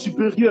niveau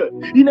supérieur.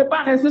 Il n'est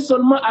pas resté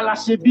seulement à la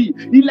cheville.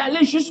 Il est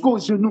allé jusqu'aux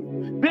genoux.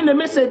 Bien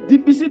aimé, c'est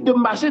difficile de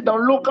marcher dans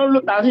l'eau quand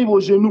l'eau arrive aux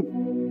genoux.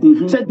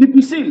 C'est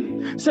difficile.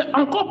 C'est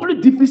encore plus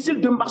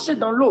difficile de marcher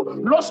dans l'eau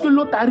lorsque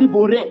l'eau arrive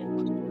aux reins.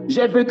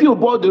 J'ai vécu au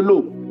bord de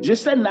l'eau. Je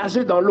sais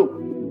nager dans l'eau.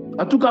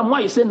 En tout cas, moi,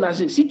 je sais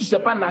nager. Si tu ne sais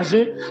pas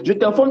nager, je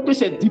t'informe que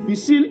c'est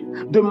difficile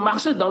de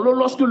marcher dans l'eau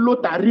lorsque l'eau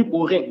t'arrive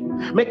au rein.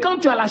 Mais quand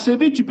tu as la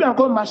cheville, tu peux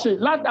encore marcher.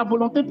 Là, ta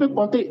volonté peut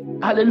compter.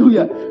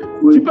 Alléluia.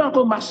 Oui. Tu peux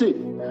encore marcher.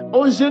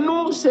 Au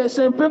genou, c'est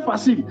un peu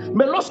facile.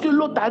 Mais lorsque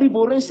l'eau t'arrive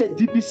au rein, c'est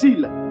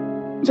difficile.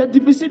 C'est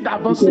difficile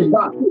d'avancer.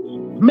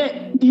 Mais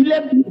il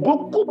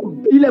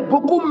est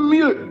beaucoup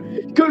mieux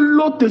que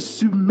l'eau te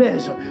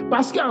submerge.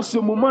 Parce qu'en ce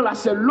moment-là,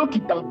 c'est l'eau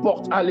qui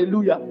t'emporte.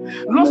 Alléluia.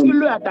 Lorsque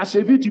l'eau est à ta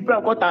cheville, tu peux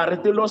encore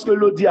t'arrêter. Lorsque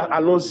l'eau dit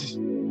allons-y,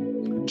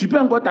 tu peux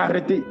encore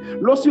t'arrêter.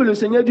 Lorsque le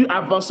Seigneur dit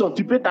avançons,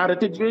 tu peux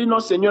t'arrêter. Tu peux dire non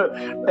Seigneur,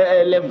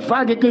 les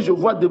vagues que je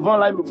vois devant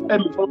là, elles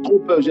me font trop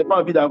peur. Je n'ai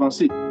pas envie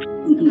d'avancer.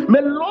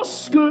 Mais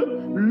lorsque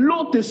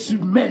l'eau te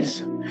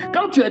submerge,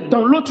 quand tu es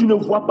dans l'eau, tu ne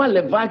vois pas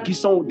les vagues qui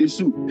sont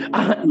au-dessus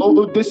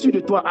de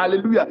toi.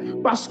 Alléluia.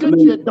 Parce que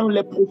tu es dans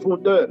les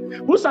profondeurs.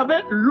 Vous savez,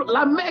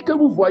 la mer que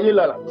vous voyez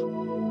là,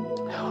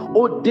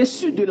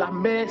 au-dessus de la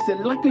mer, c'est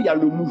là qu'il y a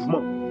le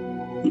mouvement.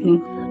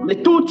 Mais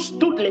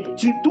toutes les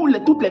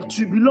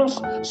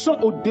turbulences sont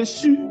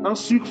au-dessus, en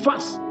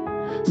surface.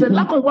 C'est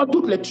là qu'on voit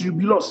toutes les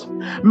turbulences.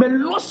 Mais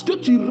lorsque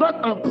tu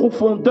rentres en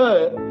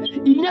profondeur,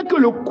 il n'y a que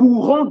le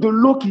courant de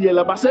l'eau qui est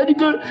là-bas. C'est-à-dire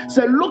que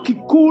c'est l'eau qui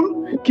coule,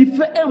 qui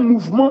fait un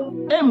mouvement,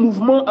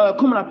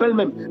 comme on appelle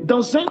même,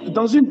 dans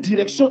une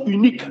direction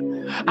unique.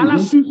 À la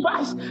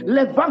surface,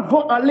 les vagues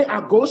vont aller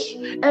à gauche,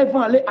 elles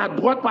vont aller à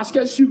droite parce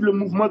qu'elles suivent le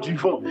mouvement du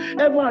vent.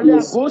 Elles vont aller à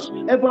gauche,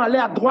 elles vont aller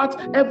à droite,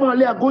 elles vont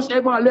aller à gauche,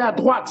 elles vont aller à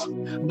droite.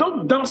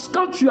 Donc,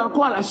 quand tu es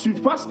encore à la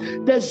surface,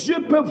 tes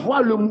yeux peuvent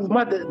voir le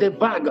mouvement des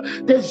vagues.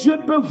 Tes yeux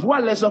peuvent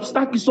voir les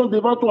obstacles qui sont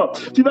devant toi.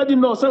 Tu vas dire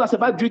non, ça là, c'est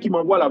pas Dieu qui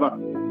m'envoie là-bas.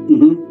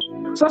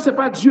 Ça, c'est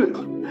pas Dieu.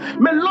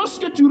 Mais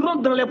lorsque tu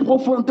rentres dans les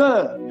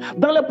profondeurs,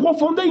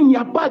 il n'y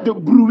a pas de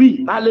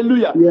bruit.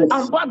 Alléluia.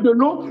 En bas de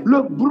l'eau,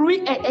 le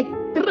bruit est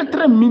très,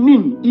 très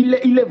minime. Il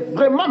est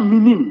vraiment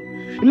minime.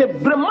 Il est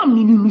vraiment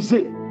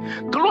minimisé.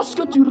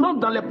 Lorsque tu rentres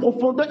dans les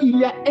profondeurs, il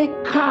y a un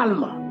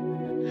calme.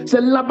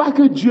 C'est là-bas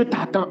que Dieu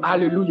t'attend.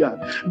 Alléluia.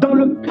 Dans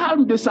le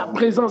calme de sa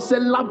présence,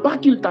 c'est là-bas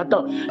qu'il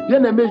t'attend.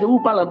 Bien aimé, je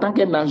vous parle en tant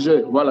qu'un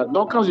nageur. Voilà.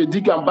 Donc, quand je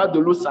dis qu'en bas de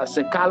l'eau, ça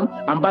c'est calme,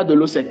 en bas de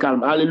l'eau, c'est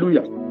calme.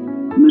 Alléluia.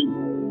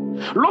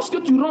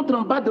 Lorsque tu rentres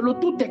en bas de l'eau,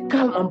 tout est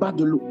calme en bas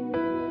de l'eau.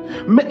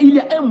 Mais il y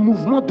a un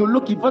mouvement de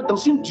l'eau qui va dans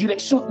une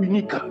direction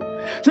unique.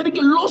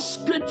 C'est-à-dire que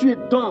lorsque tu es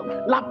dans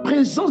la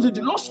présence de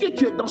Dieu, lorsque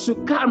tu es dans ce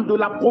calme de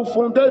la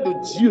profondeur de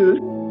Dieu,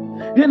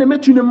 bien aimé,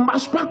 tu ne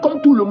marches pas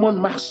comme tout le monde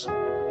marche.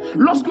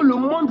 Lorsque le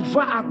monde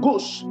va à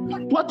gauche,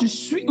 toi tu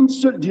suis une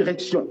seule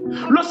direction.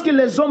 Lorsque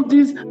les hommes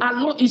disent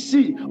allons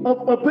ici,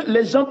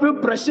 les gens peuvent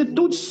prêcher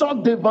toutes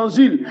sortes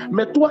d'évangiles,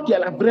 mais toi qui as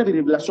la vraie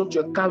révélation, tu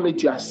es calme et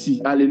tu es assis.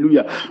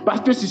 Alléluia.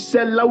 Parce que c'est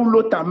celle-là où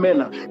l'eau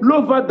t'amène.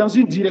 L'eau va dans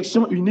une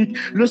direction unique.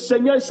 Le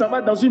Seigneur, ça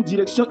va dans une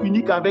direction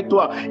unique avec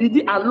toi. Il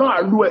dit allons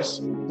à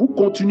l'ouest. Vous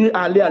continuez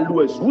à aller à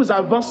l'ouest. Vous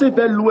avancez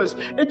vers l'ouest.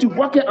 Et tu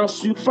vois qu'en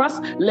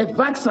surface, les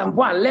vagues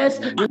s'envoient à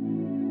l'est.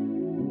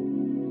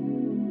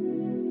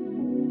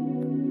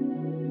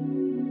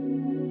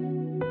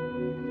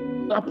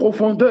 La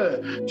profondeur,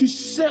 tu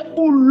sais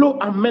où l'eau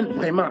amène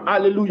vraiment.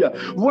 Alléluia.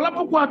 Voilà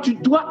pourquoi tu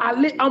dois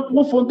aller en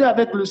profondeur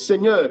avec le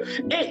Seigneur.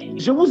 Et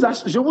je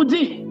vous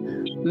dis,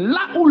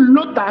 là où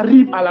l'eau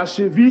t'arrive à la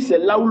cheville, c'est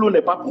là où l'eau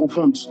n'est pas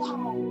profonde.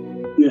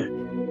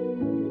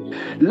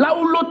 Là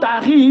où l'eau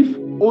t'arrive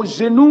au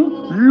genou,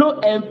 l'eau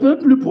est un peu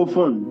plus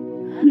profonde.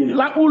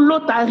 Là où l'eau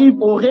t'arrive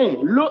au rein,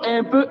 l'eau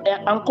est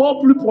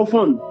encore plus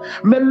profonde.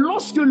 Mais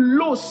lorsque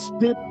l'eau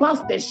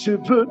dépasse tes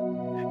cheveux,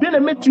 bien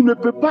aimé, tu ne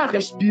peux pas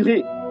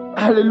respirer.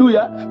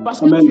 Alléluia. Parce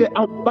que Amen. tu es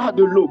en bas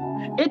de l'eau.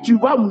 Et tu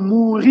vas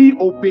mourir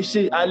au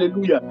péché.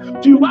 Alléluia.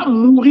 Tu vas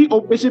mourir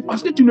au péché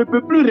parce que tu ne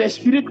peux plus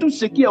respirer tout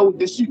ce qui est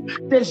au-dessus.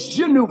 Tes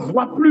yeux ne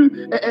voient plus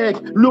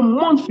le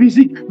monde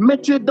physique. Mais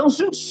tu es dans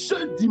une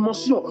seule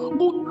dimension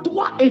où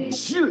toi et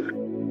Dieu.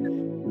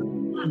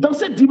 Dans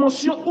cette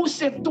dimension où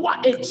c'est toi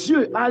et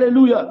Dieu.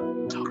 Alléluia.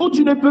 Où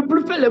tu ne peux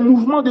plus faire les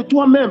mouvements de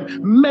toi-même,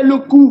 mais le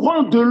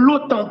courant de l'eau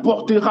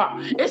t'emportera.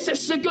 Et c'est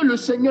ce que le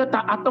Seigneur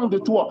attend de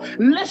toi.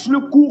 Laisse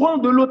le courant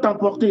de l'eau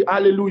t'emporter.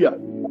 Alléluia.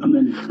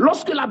 Amen.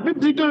 Lorsque la Bible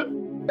dit que,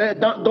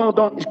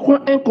 je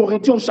crois 1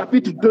 Corinthiens au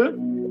chapitre 2,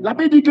 la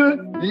Bible dit que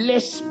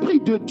l'Esprit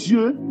de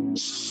Dieu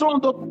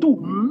sonde tout,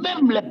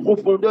 même les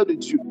profondeurs de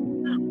Dieu.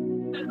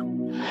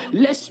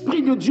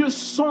 L'Esprit de Dieu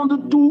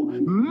sonde tout,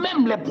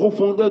 même les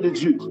profondeurs de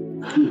Dieu.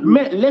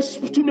 Mais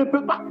tu ne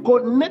peux pas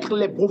connaître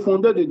les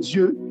profondeurs de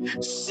Dieu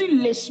si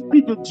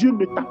l'Esprit de Dieu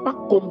ne t'a pas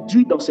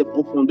conduit dans ces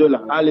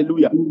profondeurs-là.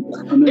 Alléluia.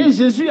 Amen. Et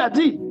Jésus a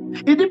dit,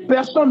 il dit,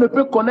 personne ne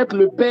peut connaître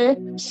le Père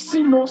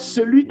sinon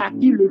celui à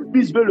qui le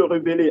Fils veut le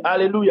révéler.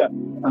 Alléluia.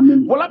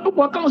 Amen. Voilà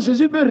pourquoi quand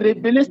Jésus veut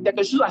révéler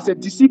quelque chose à ses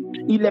disciples,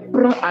 il les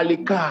prend à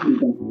l'écart.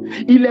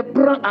 Il les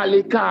prend à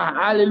l'écart.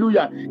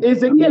 Alléluia.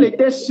 Ézéchiel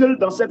était seul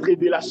dans cette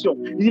révélation.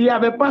 Il n'y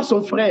avait pas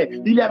son frère,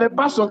 il n'y avait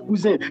pas son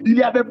cousin, il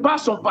n'y avait pas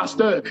son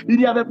pasteur, il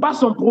n'y avait pas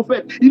son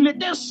prophète. Il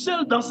était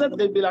seul dans cette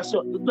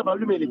révélation.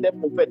 Lui, il était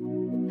prophète.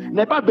 Il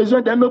n'a pas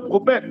besoin d'un autre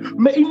prophète.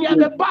 Mais il n'y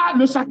avait pas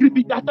le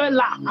sacrificateur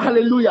là.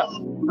 Alléluia.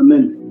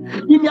 Amen.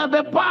 Il n'y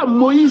avait pas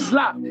Moïse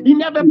là, il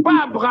n'y avait pas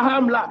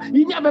Abraham là,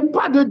 il n'y avait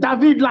pas de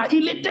David là.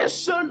 Il était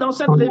seul dans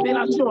cette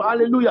révélation.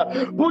 Alléluia.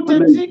 Pour te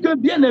dire que,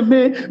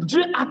 bien-aimé,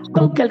 Dieu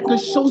attend quelque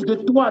chose de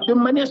toi de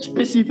manière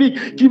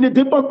spécifique qui ne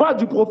dépend pas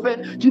du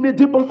prophète, qui ne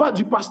dépend pas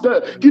du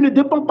pasteur, qui ne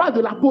dépend pas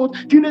de l'apôtre,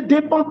 qui ne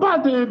dépend pas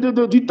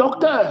du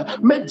docteur.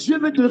 Mais Dieu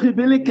veut te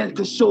révéler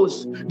quelque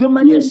chose de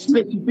manière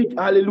spécifique.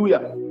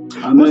 Alléluia.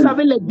 Amen. Vous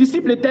savez, les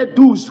disciples étaient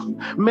 12,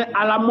 mais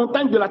à la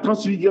montagne de la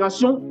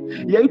transfiguration,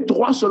 il y a eu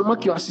 3 seulement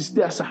qui ont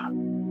assisté à ça.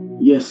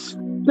 Yes.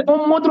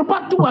 On ne montre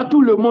pas tout à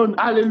tout le monde.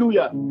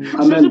 Alléluia.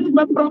 Amen. Jésus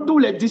pouvait prendre tous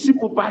les disciples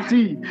pour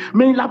partir,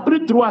 mais il a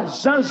pris 3,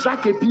 Jean,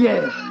 Jacques et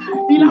Pierre.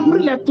 Il a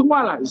pris les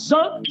 3 là,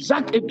 Jean,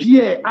 Jacques et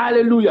Pierre.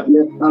 Alléluia.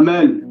 Yes.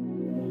 Amen.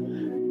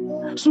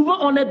 Souvent,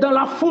 on est dans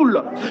la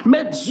foule,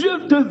 mais Dieu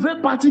te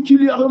veut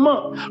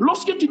particulièrement.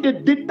 Lorsque tu te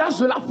détaches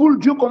de la foule,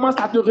 Dieu commence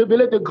à te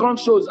révéler de grandes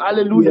choses.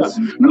 Alléluia. Yes.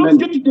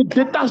 Lorsque tu te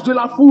détaches de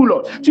la foule,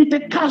 tu te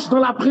caches dans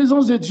la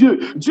présence de Dieu.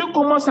 Dieu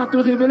commence à te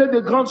révéler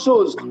de grandes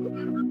choses.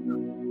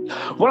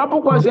 Voilà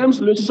pourquoi j'aime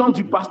le chant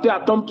du pasteur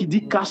Atom qui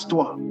dit «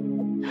 Cache-toi ».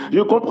 Je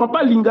ne comprends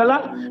pas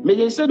l'Ingala, mais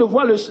j'essaie de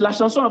voir la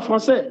chanson en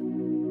français.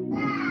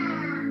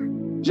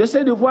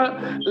 J'essaie de voir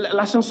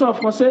la chanson en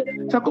français.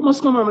 Ça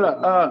commence quand même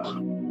là.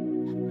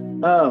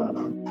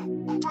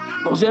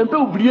 Bon, j'ai un peu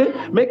oublié,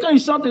 mais quand il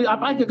chante,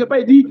 après quelque part,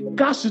 il dit «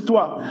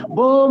 Cache-toi ».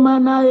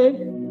 Bomanae.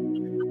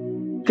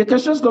 Quelque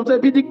chose comme ça,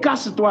 il dit «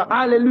 Cache-toi ».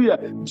 Alléluia.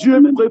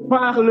 Dieu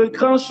prépare le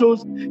grand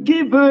chose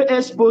qui veut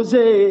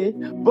exposer.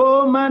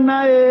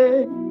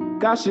 Bomanae.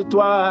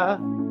 Cache-toi.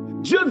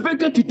 Dieu veut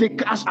que tu te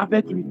caches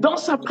avec lui, dans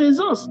sa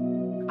présence.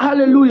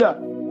 Alléluia.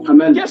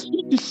 Amen. Qu'est-ce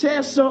que tu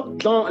cherches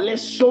dans les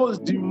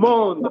choses du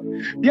monde?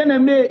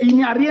 Bien-aimé, il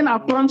n'y a rien à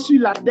prendre sur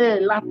la terre.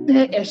 La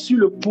terre est sur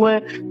le point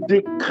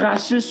de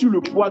cracher sous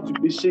le poids du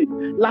péché.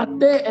 La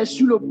terre est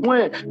sur le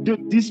point de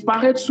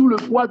disparaître sous le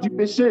poids du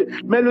péché.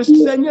 Mais le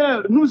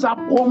Seigneur nous a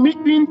promis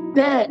une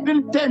terre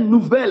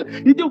nouvelle.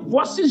 Il dit,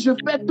 voici, je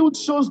fais toutes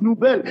choses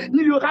nouvelles.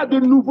 Il y aura de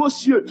nouveaux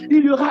cieux.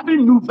 Il y aura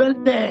une nouvelle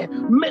terre.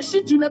 Mais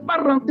si tu n'es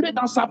pas rentré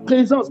dans sa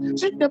présence,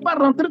 si tu n'es pas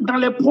rentré dans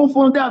les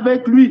profondeurs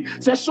avec lui,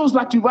 ces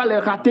choses-là, tu vas les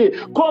rater.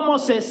 Comment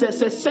ces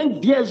 5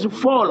 vierges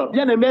folles,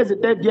 bien aimées, elles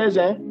étaient vierges,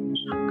 hein?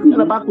 Elles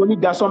n'ont pas connu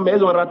garçon, mais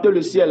elles ont raté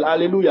le ciel.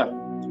 Alléluia.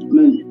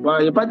 Amen. Bon,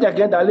 je n'ai pas dit à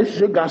quelqu'un d'aller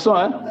chercher garçon,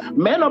 hein?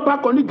 Mais elles n'ont pas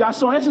connu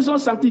garçon, elles se sont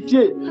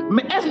sanctifiées.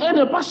 Mais elles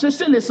n'ont pas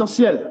cherché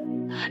l'essentiel.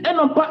 Elles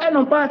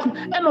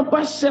n'ont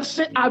pas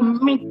cherché à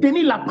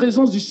maintenir la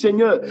présence du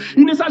Seigneur.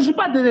 Il ne s'agit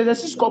pas de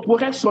l'exercice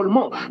corporel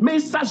seulement, mais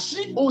il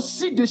s'agit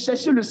aussi de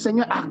chercher le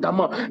Seigneur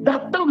ardemment,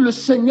 d'attendre le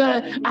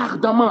Seigneur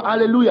ardemment.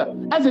 Alléluia.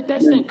 Elles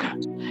étaient 5.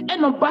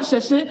 Elles n'ont pas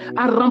cherché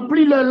à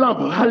remplir leur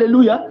lampe.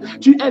 Alléluia.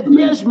 Tu es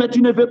vierge, mais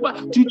tu ne veux pas.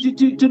 Tu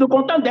te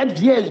contentes d'être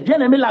vierge. Bien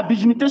aimé, la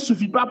virginité ne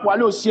suffit pas pour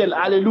aller au ciel.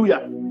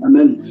 Alléluia.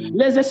 Amen.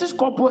 L'exercice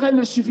corporel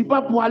ne suffit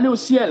pas pour aller au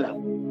ciel.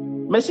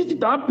 Mais si tu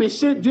t'en as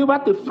péché, Dieu va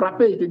te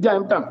frapper. Il te dit en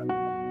même temps.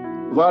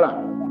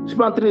 Voilà. Je suis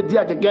pas en train de dire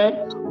à quelqu'un,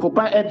 il ne faut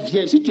pas être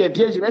vierge. Si tu es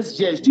vierge, reste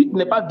vierge. Si tu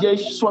n'es pas vierge,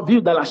 sois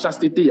vivre dans la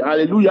chasteté.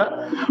 Alléluia.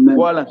 Amen.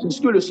 Voilà. C'est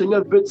ce que le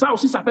Seigneur veut. Ça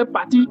aussi, ça fait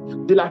partie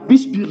de la vie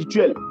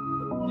spirituelle.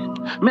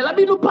 Mais la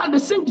Bible nous parle de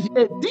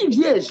 10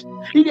 vierges.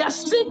 Il y a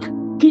 5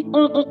 qui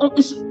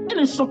elles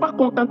ne sont pas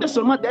contentées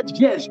seulement d'être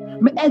vierges,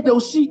 mais elles veulent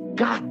aussi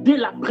garder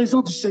la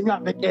présence du Seigneur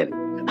avec elles.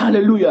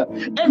 Alléluia.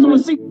 Elles ont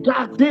aussi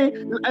gardé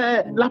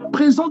la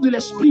présence de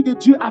l'Esprit de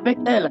Dieu avec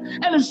elles.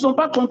 Elles ne se sont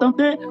pas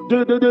contentées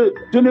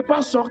de ne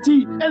pas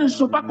sortir. Elles ne se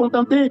sont pas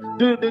contentées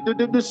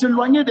de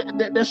s'éloigner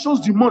des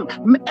choses du monde.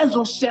 Mais elles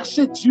ont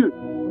cherché Dieu.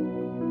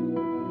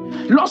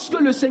 Lorsque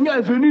le Seigneur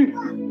est venu,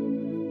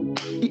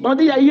 On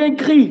dit, il y a eu un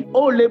cri,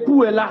 oh,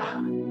 l'époux est là.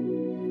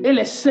 Et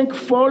les 5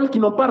 folles qui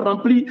n'ont pas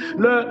rempli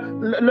leur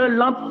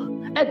lampe,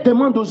 elles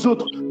demandent aux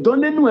autres,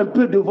 donnez-nous un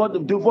peu de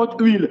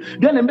votre huile.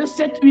 Bien aimé,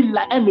 cette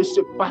huile-là, elle ne se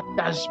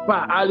partage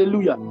pas.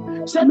 Alléluia.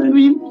 Cette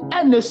huile,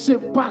 elle ne se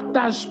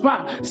partage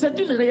pas. C'est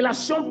une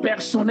relation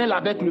personnelle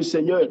avec le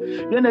Seigneur.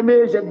 Bien aimé,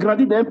 j'ai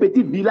grandi dans un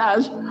petit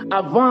village.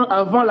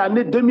 Avant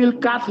l'année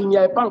 2004, il n'y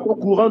avait pas encore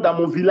courant dans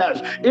mon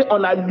village. Et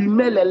on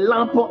allumait les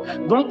lampes.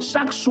 Donc,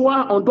 chaque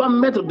soir, on doit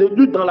mettre de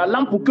l'huile dans la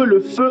lampe pour que le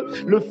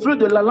feu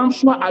de la lampe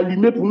soit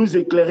allumé pour nous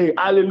éclairer.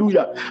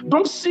 Alléluia.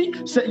 Donc,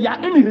 il y a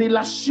une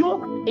relation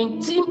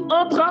intime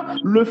entre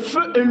le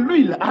feu et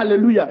l'huile.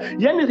 Alléluia.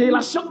 Il y a une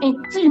relation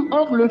intime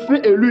entre le feu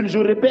et l'huile. Je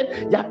répète,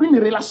 il y a une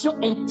relation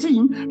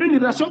intime, une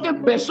relation que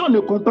personne ne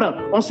comprend.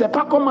 On ne sait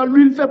pas comment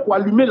l'huile fait pour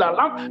allumer la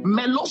lampe,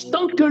 mais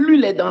lorsqu'tant que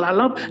l'huile est dans la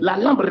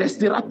lampe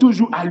restera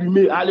toujours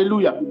allumée.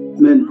 Alléluia.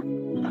 Amen.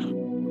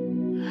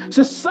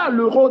 C'est ça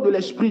le rôle de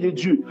l'Esprit de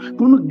Dieu,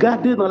 pour nous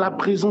garder dans la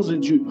présence de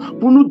Dieu,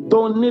 pour nous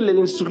donner les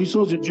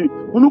instructions de Dieu,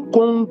 pour nous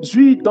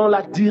conduire dans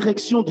la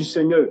direction du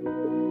Seigneur.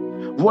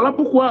 Voilà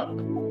pourquoi,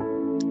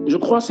 je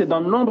crois que c'est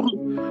dans Nombre,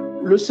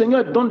 le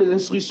Seigneur donne des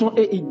instructions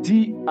et il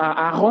dit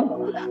à Aaron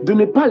de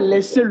ne pas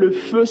laisser le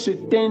feu se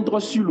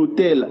teindre sur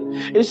l'autel.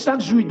 Et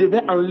chaque jour, il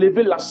devait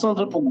enlever la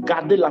cendre pour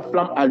garder la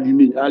flamme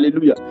allumée.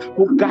 Alléluia.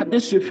 Pour garder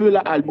ce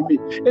feu-là allumé.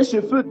 Et ce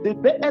feu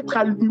devait être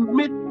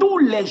allumé tous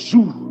les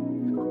jours.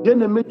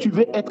 Bien-aimé, tu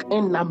veux être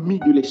un ami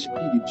de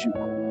l'Esprit de Dieu.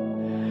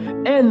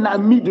 Un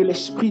ami de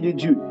l'Esprit de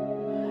Dieu.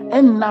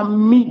 Un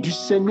ami du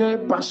Seigneur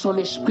par son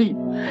esprit.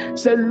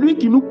 C'est lui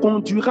qui nous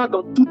conduira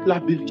dans toute la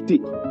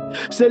vérité.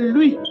 C'est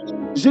lui.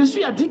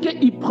 Jésus a dit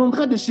qu'il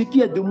prendra de ce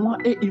qui est de moi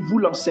et il vous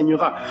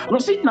l'enseignera.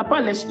 Donc si tu n'as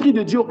pas l'Esprit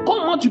de Dieu,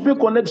 comment tu peux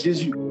connaître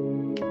Jésus?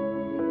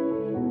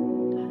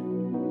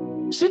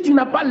 Si tu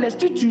n'as pas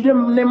l'Esprit, tu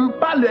n'aimes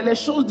pas les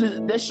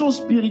choses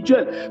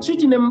spirituelles. Si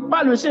tu n'aimes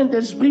pas le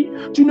Saint-Esprit,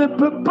 tu ne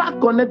peux pas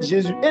connaître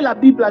Jésus. Et la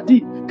Bible a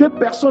dit que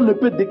personne ne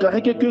peut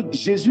déclarer que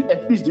Jésus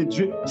est fils de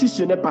Dieu si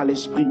ce n'est pas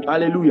l'Esprit.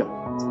 Alléluia.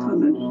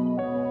 Amen.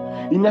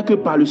 Il n'y a que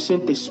par le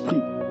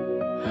Saint-Esprit.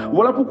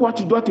 Voilà pourquoi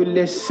tu dois te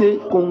laisser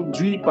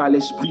conduire par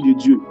l'Esprit de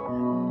Dieu.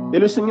 Et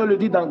le Seigneur le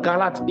dit dans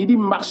Galates, il dit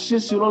marchez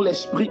selon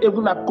l'Esprit et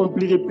vous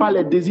n'accomplirez pas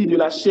les désirs de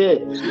la chair.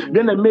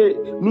 Bien aimé,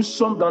 nous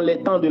sommes dans les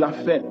temps de la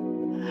fin.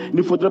 Il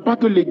ne faudrait pas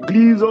que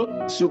l'Église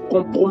se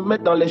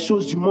compromette dans les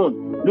choses du monde.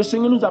 Le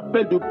Seigneur nous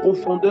appelle de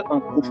profondeur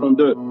en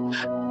profondeur.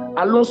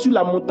 Allons sur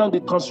la montagne de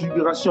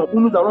transfiguration où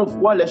nous allons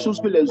voir les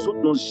choses que les autres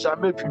n'ont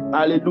jamais vues.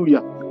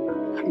 Alléluia.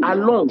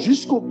 Allons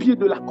jusqu'au pied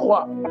de la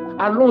croix.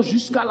 Allons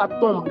jusqu'à la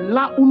tombe,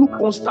 là où nous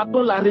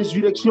constatons la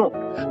résurrection.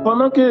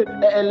 Pendant que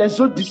les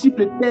autres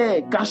disciples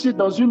étaient cachés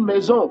dans une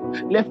maison,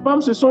 les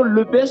femmes se sont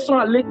levées, sont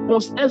allées,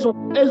 elles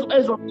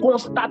ont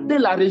constaté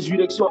la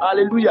résurrection.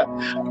 Alléluia.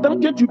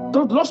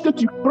 Lorsque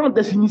tu prends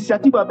des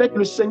initiatives avec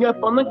le Seigneur,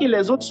 pendant que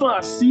les autres sont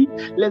assis,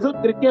 les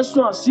autres chrétiens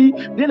sont assis,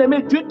 bien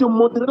aimé, Dieu te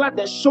montrera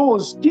des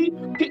choses qui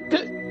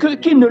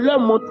ne leur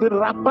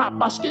montrera pas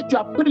parce que tu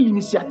as pris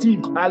l'initiative.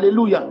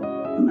 Alléluia.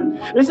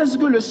 Et c'est ce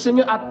que le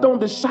Seigneur attend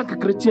de chaque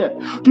chrétien.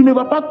 Tu ne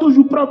vas pas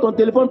toujours prendre ton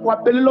téléphone pour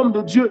appeler l'homme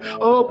de Dieu.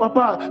 Oh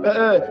papa,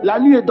 la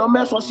nuit est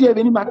dormée, un sorcier est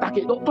venu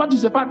m'attaquer. Donc toi tu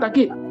ne sais pas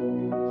attaquer.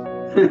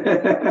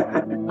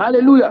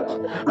 Alléluia.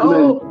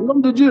 Oh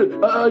l'homme de Dieu,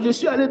 je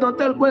suis allé dans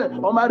tel coin,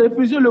 on m'a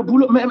refusé le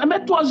boulot. Mais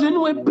mets-toi à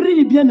genoux et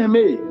prie,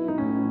 bien-aimé.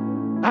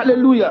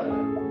 Alléluia.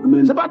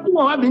 C'est pas tout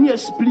on va venir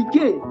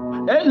expliquer.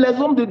 Et les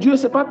hommes de Dieu,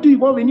 c'est pas tout ils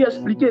vont venir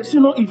expliquer.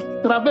 Sinon ils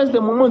traversent des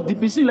moments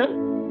difficiles.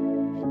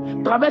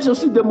 Traverse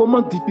aussi des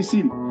moments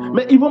difficiles.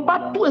 Mais ils ne vont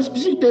pas tout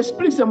expliquer. Si tu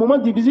t'expliques ces moments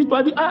difficiles, tu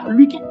vas dire, ah,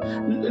 lui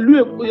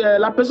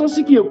la personne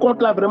qui est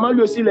contre là, vraiment,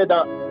 lui aussi, il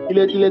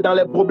est dans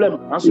les problèmes.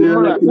 En ce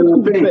moment-là,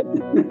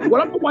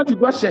 voilà pourquoi tu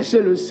dois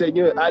chercher le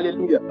Seigneur.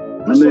 Alléluia.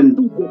 Nous sommes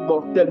tous des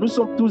mortels. Nous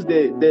sommes tous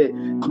des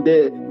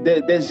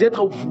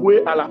êtres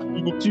voués à la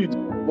finitude.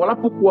 Voilà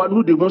pourquoi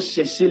nous devons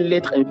chercher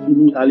l'être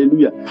infini.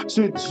 Alléluia.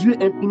 Ce Dieu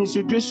infini, ce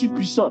Dieu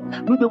surpuissant.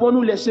 Nous devons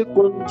nous laisser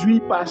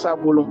conduire par sa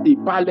volonté,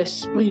 par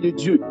l'Esprit de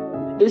Dieu.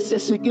 Et c'est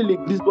ce que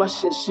l'Église doit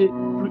chercher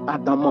plus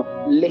ardemment,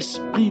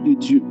 l'Esprit de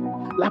Dieu,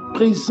 la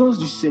présence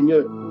du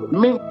Seigneur.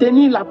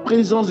 Maintenir la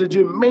présence de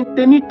Dieu,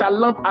 maintenir ta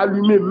lampe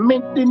allumée,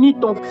 maintenir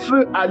ton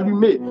feu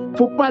allumé. Il ne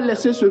faut pas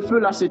laisser ce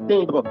feu-là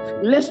s'éteindre.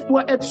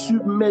 Laisse-toi être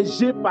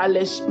submergé par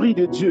l'Esprit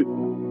de Dieu.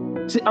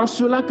 C'est en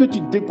cela que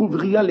tu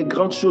découvriras les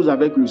grandes choses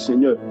avec le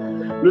Seigneur.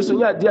 Le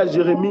Seigneur a dit à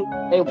Jérémie,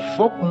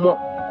 invoque-moi.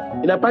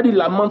 Il n'a pas dit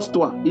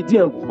lamente-toi, il dit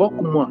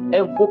invoque-moi.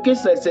 Invoquer,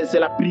 c'est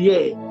la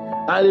prière.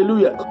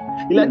 Alléluia.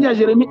 Il a dit à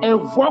Jérémie,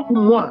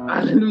 invoque-moi.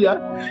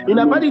 Alléluia. Il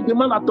n'a pas dit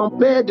demande à ton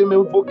père de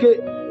m'invoquer,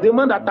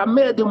 demande à ta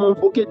mère de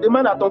m'invoquer,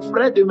 demande à ton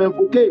frère de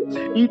m'invoquer.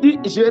 Il dit,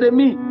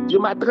 Jérémie, je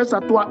m'adresse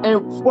à toi,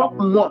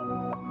 invoque-moi.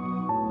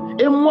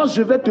 Et moi,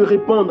 je vais te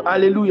répondre.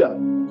 Alléluia.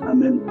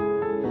 Amen.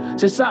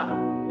 C'est ça.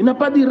 Il n'a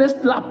pas dit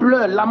reste là,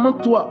 pleure,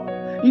 lamente-toi.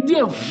 Il dit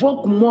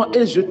invoque-moi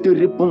et je te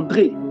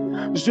répondrai.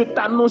 Je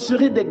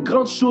t'annoncerai des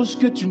grandes choses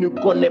que tu ne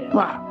connais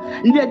pas.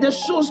 Il y a des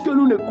choses que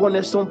nous ne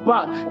connaissons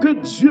pas, que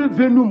Dieu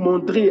veut nous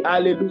montrer.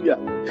 Alléluia.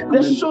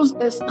 Des choses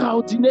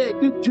extraordinaires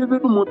que Dieu veut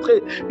nous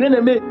montrer.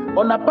 Bien-aimé,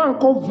 on n'a pas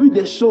encore vu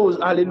des choses.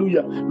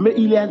 Alléluia. Mais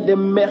il y a des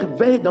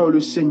merveilles dans le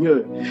Seigneur.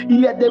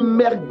 Il y a des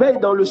merveilles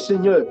dans le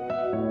Seigneur.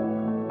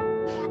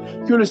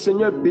 Que le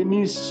Seigneur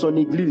bénisse son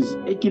Église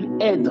et qu'il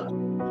aide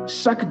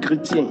chaque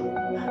chrétien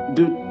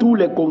de tous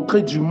les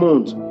contrées du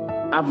monde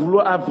à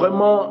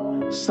vraiment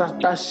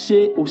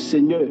s'attacher au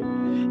Seigneur.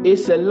 Et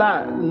c'est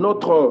là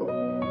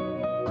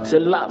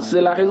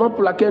c'est la raison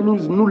pour laquelle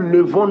nous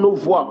levons nos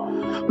voix.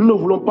 Nous ne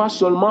voulons pas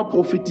seulement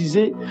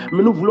prophétiser,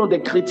 mais nous voulons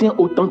des chrétiens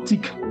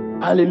authentiques.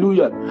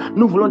 Alléluia.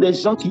 Nous voulons des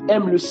gens qui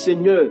aiment le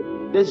Seigneur,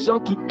 des gens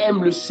qui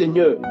aiment le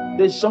Seigneur,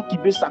 des gens qui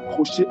veulent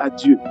s'accrocher à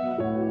Dieu.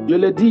 Je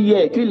l'ai dit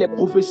hier, que les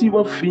prophéties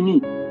vont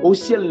finir. Au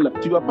ciel,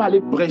 tu ne vas pas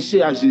aller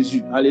prêcher à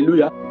Jésus.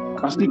 Alléluia.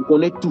 Parce qu'il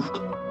connaît tout.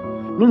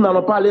 Nous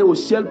n'allons pas aller au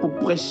ciel pour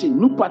prêcher.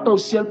 Nous partons au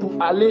ciel pour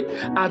aller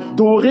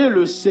adorer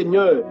le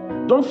Seigneur.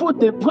 Donc,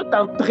 il faut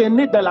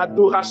t'entraîner dans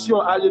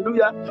l'adoration.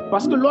 Alléluia.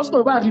 Parce que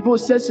lorsqu'on va arriver au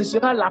ciel, ce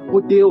sera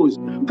l'apothéose.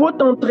 Il faut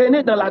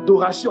t'entraîner dans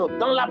l'adoration,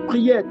 dans la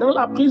prière, dans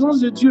la présence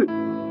de Dieu.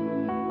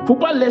 Il ne faut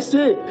pas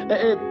laisser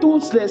tout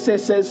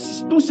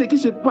ce qui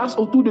se passe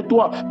autour de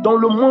toi dans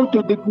le monde te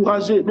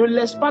décourager. Ne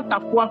laisse pas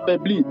ta foi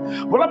faiblir.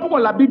 Voilà pourquoi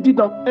la Bible dit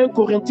dans 1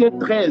 Corinthiens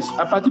 13,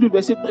 à partir du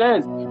verset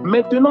 13,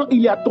 maintenant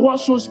il y a 3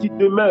 choses qui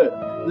demeurent.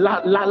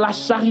 La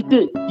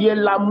charité, qui est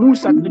l'amour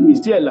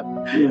sacrificiel,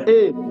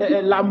 et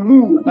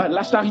l'amour,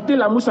 la charité,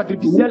 l'amour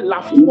sacrificiel,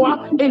 la foi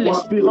et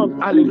l'espérance.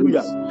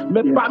 Alléluia.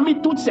 Mais parmi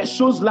toutes ces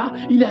choses-là,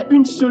 il y a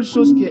une seule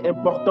chose qui est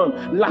importante,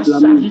 la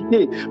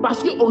charité.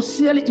 Parce qu'au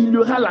ciel, il y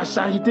aura la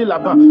charité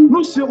là-bas.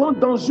 Nous serons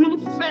dans une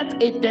fête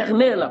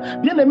éternelle.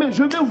 Bien aimé,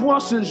 je vais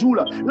voir ce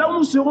jour-là. Là où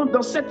nous serons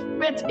dans cette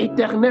fête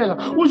éternelle,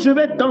 où je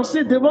vais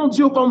danser devant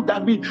Dieu comme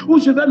David, où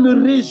je vais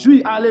me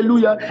réjouir.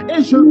 Alléluia.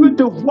 Et je veux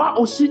te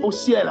voir aussi au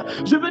ciel.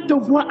 Je veux te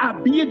voir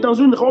habillé dans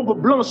une robe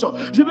blanche.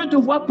 Je veux te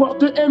voir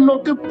porter un nom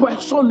que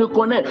personne ne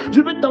connaît.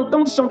 Je veux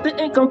t'entendre chanter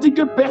un cantique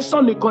que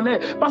personne ne connaît.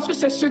 Parce que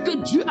c'est ce que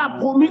Dieu a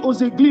promis aux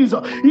églises.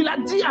 Il a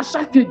dit à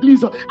chaque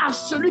église, à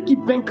celui qui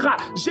vaincra,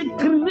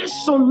 j'écrirai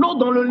son nom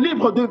dans le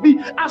livre de vie.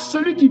 À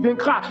celui qui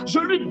vaincra, je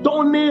lui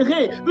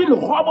donnerai une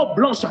robe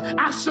blanche.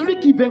 À celui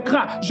qui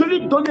vaincra, je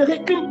lui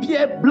donnerai une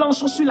pierre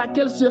blanche sur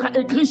laquelle sera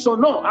écrit son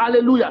nom.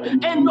 Alléluia.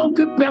 Un nom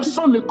que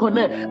personne ne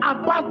connaît. À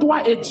part toi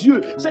et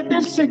Dieu. C'est un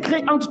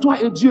secret entre toi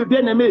et Dieu,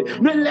 bien-aimé.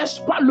 Ne laisse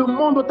pas le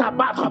monde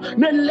t'abattre.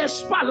 Ne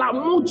laisse pas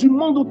l'amour du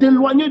monde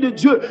t'éloigner de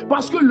Dieu.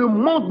 Parce que le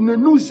monde ne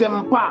nous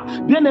aime pas.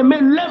 Bien-aimé,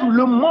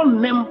 le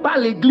monde n'aime pas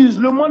l'église.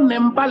 Le monde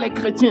n'aime pas les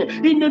chrétiens.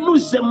 Il ne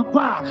nous aime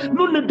pas.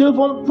 Nous ne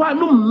devons pas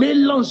nous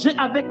mélanger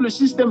avec le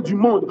système du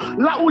monde.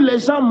 Là où les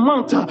gens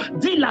mentent,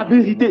 dis la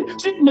vérité.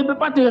 Si tu ne peux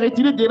pas te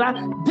retirer de là,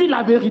 dis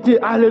la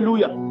vérité.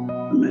 Alléluia.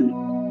 Amen.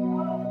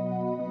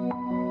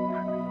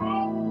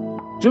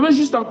 Je veux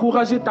juste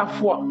encourager ta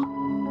foi.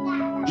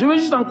 Je veux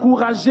juste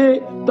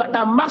encourager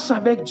ta marche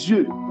avec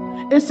Dieu.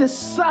 Et c'est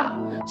ça.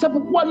 C'est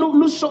pourquoi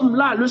nous sommes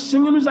là. Le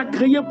Seigneur nous a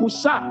créés pour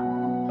ça.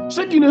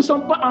 Ceux qui ne sont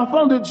pas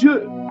enfants de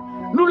Dieu,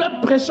 nous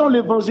leur prêchons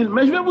l'évangile.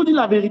 Mais je vais vous dire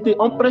la vérité.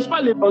 On ne prêche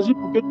pas l'évangile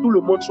pour que tout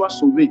le monde soit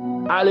sauvé.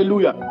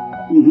 Alléluia.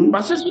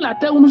 Parce que sur la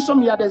terre où nous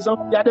sommes, il y a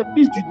des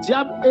fils du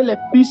diable et les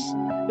fils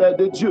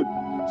de Dieu.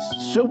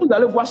 Vous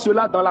allez voir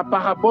cela dans la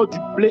parabole du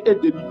blé et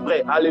de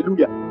l'ivraie.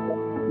 Alléluia.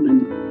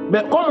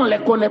 Mais comme on ne les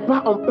connaît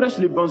pas, on prêche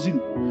l'évangile.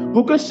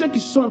 Pour que ceux qui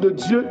sont de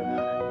Dieu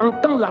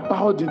entendent la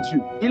parole de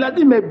Dieu. Il a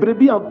dit, mes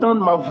brebis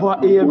entendent ma voix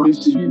et elles me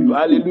suivent.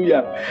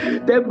 Alléluia.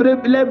 Les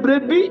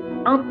brebis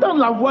entendent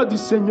la voix du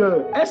Seigneur.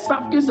 Elles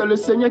savent que c'est le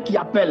Seigneur qui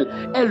appelle.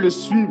 Elles le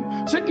suivent.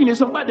 Ceux qui ne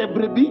sont pas des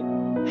brebis,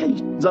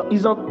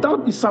 ils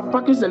entendent, ils ne savent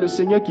pas que c'est le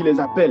Seigneur qui les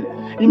appelle.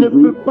 Ils ne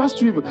peuvent pas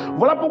suivre.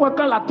 Voilà pourquoi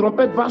quand la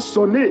trompette va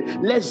sonner,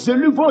 les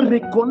élus vont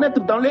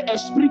reconnaître dans leur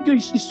esprit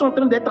qu'ils sont en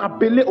train d'être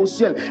appelés au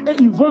ciel.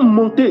 Et ils vont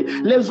monter.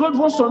 Les autres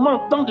vont seulement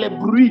entendre les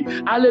bruits.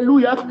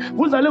 Alléluia.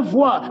 Vous allez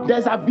voir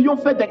des avions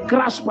faire des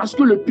crashs parce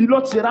que le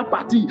pilote sera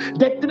parti.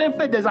 Des trains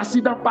faire des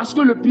accidents parce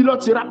que le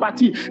pilote sera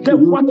parti. Des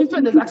voitures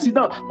faire des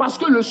accidents parce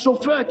que le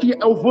chauffeur qui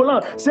est au volant,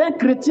 c'est un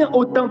chrétien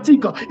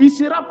authentique. Il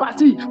sera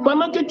parti.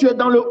 Pendant que tu es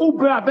dans le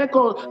Uber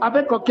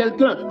avec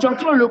quelqu'un, tu es en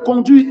train de le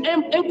conduire,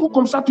 un coup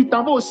comme ça, tu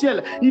t'en vas au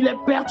ciel, il est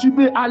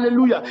perturbé,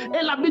 alléluia.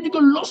 Et la Bible dit que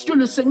lorsque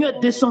le Seigneur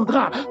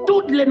descendra,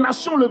 toutes les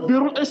nations le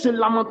verront et se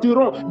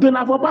lamenteront de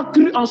n'avoir pas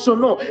cru en son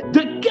nom.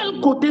 De quel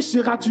côté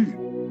seras-tu?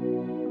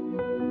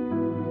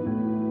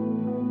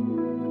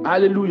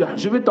 Alléluia.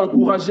 Je vais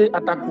t'encourager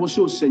à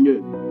t'accrocher au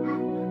Seigneur,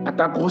 à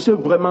t'accrocher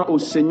vraiment au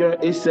Seigneur,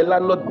 et c'est là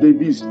notre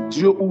devise: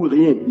 Dieu ou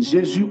rien,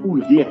 Jésus ou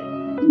rien.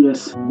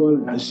 Yes.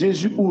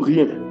 Jésus ou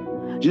rien.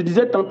 Je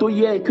disais tantôt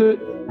hier que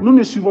Nous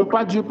ne suivons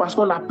pas Dieu parce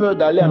qu'on a peur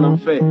d'aller en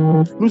enfer.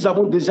 Nous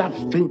avons déjà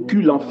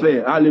vaincu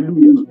l'enfer.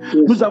 Alléluia.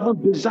 Nous avons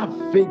déjà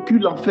vaincu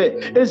l'enfer.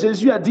 Et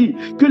Jésus a dit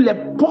que les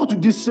portes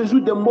du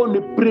séjour des morts ne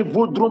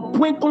prévaudront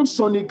point contre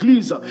son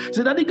église.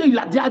 C'est-à-dire qu'il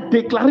a déjà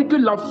déclaré que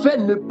l'enfer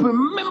ne peut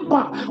même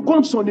pas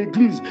contre son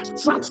église.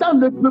 Satan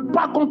ne peut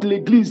pas contre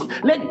l'église.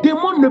 Les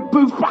démons ne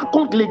peuvent pas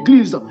contre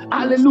l'église.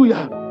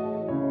 Alléluia.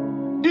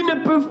 Ils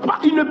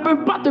ne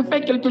peuvent pas te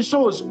faire quelque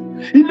chose.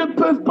 Ils ne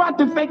peuvent pas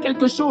te faire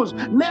quelque chose.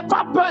 N'aie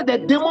pas peur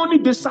des démons, ni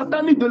de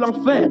Satan, ni de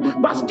l'enfer,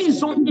 parce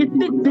qu'ils ont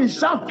été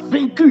déjà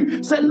vaincus.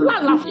 C'est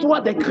là la foi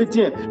des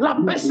chrétiens, la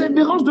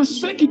persévérance de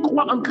ceux qui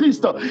croient en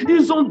Christ.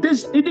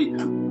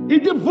 Il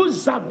dit,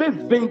 vous avez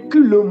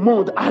vaincu le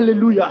monde.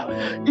 Alléluia.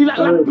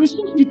 La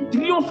puissance qui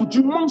triomphe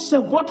du monde, c'est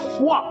votre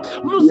foi.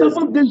 Nous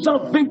avons déjà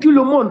vaincu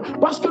le monde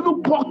parce que nous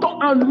portons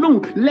en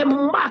nous les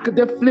marques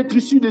des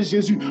flétrissures de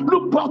Jésus.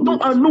 Nous portons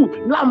en nous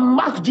la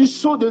marque du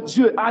sceau de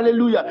Dieu.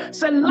 Alléluia.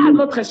 C'est là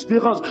notre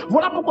espérance.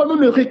 Voilà pourquoi nous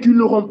ne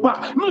reculerons pas.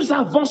 Nous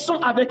avançons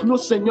avec nos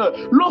seigneurs.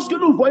 Lorsque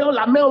nous voyons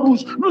la mer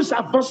rouge, nous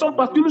avançons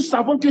parce que nous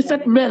savons que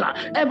cette mer-là,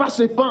 elle va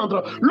se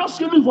fendre.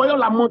 Lorsque nous voyons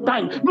la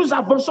montagne, nous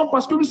avançons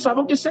parce que nous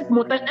savons que cette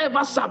montagne, elle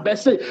va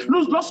s'abaisser.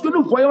 Lorsque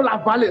nous voyons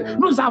la vallée,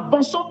 nous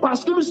avançons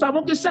parce que nous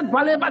savons que cette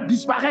vallée va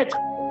disparaître.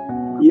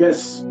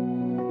 Yes.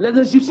 Les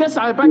Égyptiens ne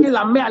savaient pas que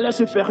la mer allait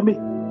se fermer.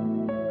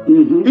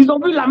 Ils ont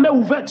vu la mer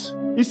ouverte.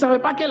 Ils ne savaient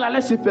pas qu'elle allait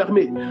se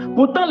fermer.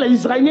 Pourtant, les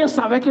Israéliens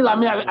savaient que la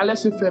mer allait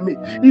se fermer.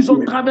 Ils ont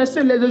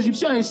traversé, les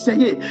Égyptiens ont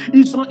essayé.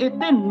 Ils ont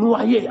été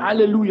noyés.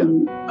 Alléluia.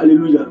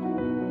 Alléluia.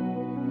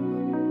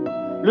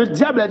 Le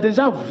diable est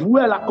déjà voué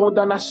à la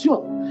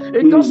condamnation.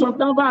 Et quand son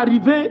temps va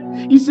arriver,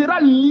 il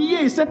sera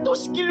lié. C'est tout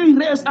ce qui lui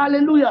reste.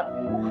 Alléluia.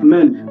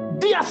 Amen.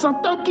 Dit à son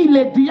temps qu'il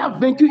est déjà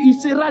vaincu, il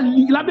sera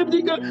lié. La Bible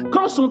dit que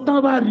quand son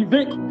temps va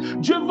arriver,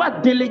 Dieu va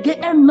déléguer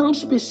un ange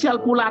spécial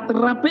pour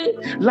l'attraper,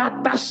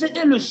 l'attacher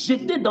et le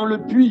jeter dans le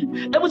puits.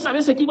 Et vous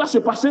savez ce qui va se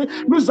passer?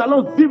 Nous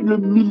allons vivre le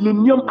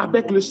millénium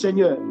avec le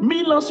Seigneur.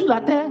 1000 ans sur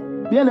la terre.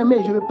 Bien aimé,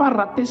 je ne vais pas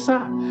rater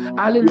ça.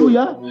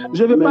 Alléluia.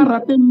 Je ne vais pas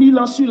rater 1000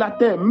 ans sur la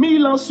terre.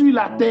 1000 ans sur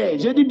la terre.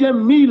 Je dis bien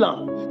 1000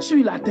 ans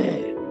sur la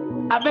terre.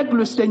 Avec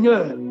le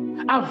Seigneur.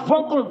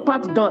 Avant qu'on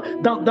parte dans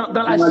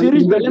la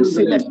Jérusalem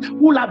céleste,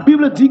 où la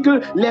Bible dit que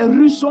les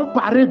rues sont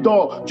parées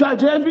d'or. Tu as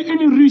déjà vu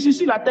une rue ici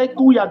sur la terre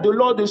où il y a de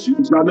l'or dessus?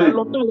 Jamais.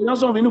 Longtemps, les gens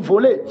sont venus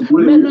voler.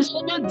 Mais le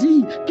Seigneur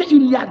dit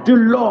qu'il y a de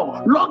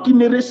l'or. L'or qui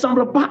ne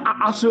ressemble pas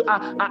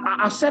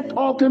à cet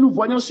or que nous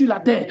voyons sur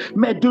la terre,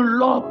 mais de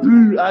l'or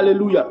pur.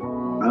 Alléluia.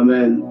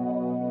 Amen.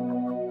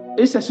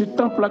 Et c'est ce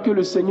temple-là que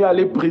le Seigneur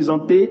allait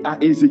présenter à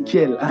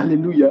Ézéchiel.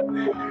 Alléluia.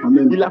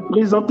 Amen. Il a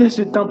présenté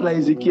ce temple à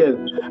Ézéchiel.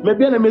 Mais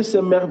bien aimé,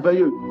 c'est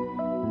merveilleux.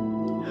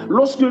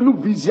 Lorsque nous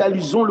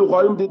visualisons le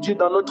royaume de Dieu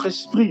dans notre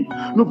esprit,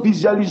 nous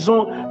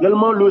visualisons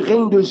réellement le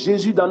règne de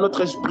Jésus dans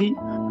notre esprit,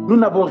 nous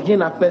n'avons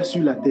rien à faire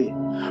sur la terre.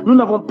 Nous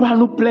n'avons pas à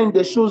nous plaindre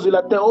des choses de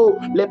la terre. Oh,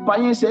 les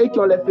païens, c'est eux qui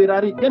ont les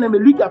Ferrari. Bien aimé,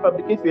 lui qui a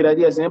fabriqué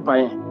Ferrari, c'est un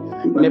païen.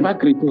 Il n'est pas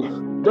chrétien.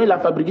 Donc il a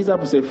fabriqué ça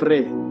pour ses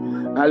frères.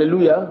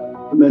 Alléluia.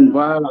 Amen.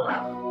 Voilà.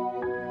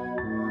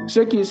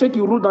 Ceux qui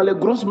roulent dans les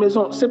grosses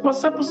maisons, c'est pas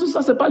ça, parce que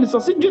ça, c'est pas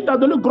l'essentiel. Si Dieu t'a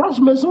donné grosses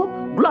maisons,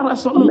 gloire à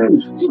son nom.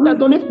 Si t'a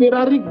donné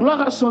Ferrari,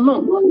 gloire à son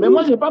nom. Mais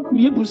moi, je n'ai pas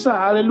prié pour ça.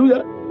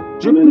 Alléluia.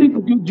 Je prie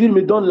pour que Dieu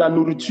me donne la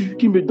nourriture,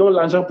 qu'il me donne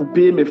l'argent pour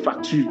payer mes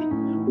factures.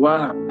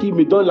 Voilà. Qu'il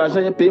me donne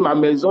l'argent pour payer ma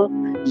maison.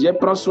 Je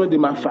prends soin de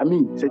ma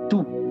famille. C'est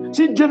tout.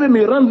 Si Dieu veut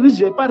me rendre riche,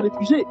 je ne vais pas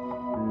refuser.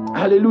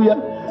 Alléluia.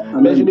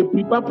 Amen. Mais je ne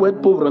prie pas pour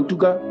être pauvre. En tout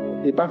cas,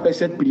 je n'ai pas fait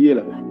cette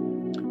prière-là.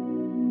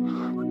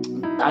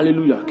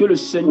 Alléluia. Que le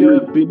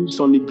Seigneur bénisse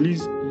son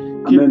Église,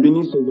 qu'il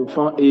bénisse ses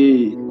enfants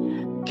et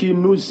qu'il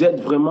nous aide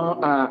vraiment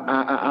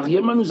à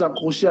réellement nous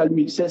accrocher à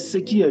lui. C'est ce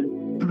qui est le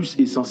plus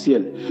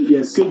essentiel.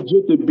 Yes. Que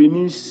Dieu te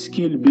bénisse,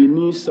 qu'il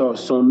bénisse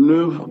son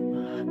œuvre.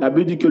 La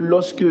Bible dit que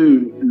lorsque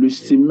le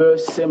semeur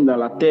sème dans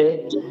la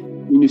terre,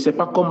 il ne sait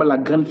pas comment la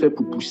graine fait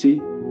pour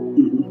pousser.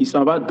 Il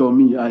s'en va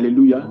dormir.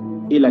 Alléluia.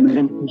 Et la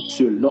graine pousse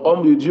seule. Donc,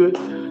 homme de Dieu,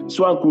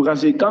 sois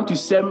encouragé. Quand tu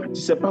sèmes, tu ne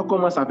sais pas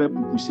comment ça fait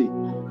pour pousser.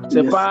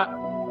 C'est pas...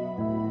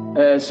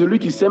 celui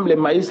qui sème les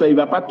maïs, là, il ne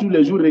va pas tous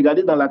les jours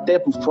regarder dans la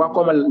terre pour voir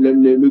comment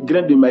le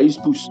grain de maïs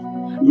pousse.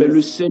 Mais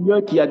le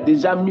Seigneur qui a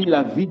déjà mis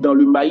la vie dans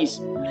le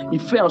maïs, il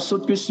fait en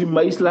sorte que ce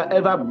maïs-là,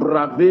 elle va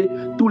braver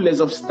tous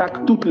les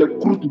obstacles, toutes les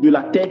croûtes de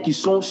la terre qui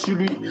sont sur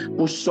lui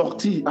pour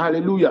sortir.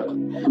 Alléluia.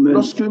 Amen.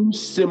 Lorsque nous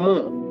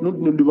sémons, nous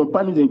ne devons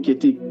pas nous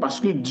inquiéter parce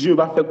que Dieu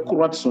va faire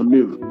croître son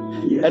œuvre.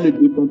 Elle ne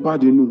dépend pas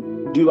de nous.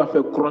 Dieu va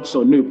faire croître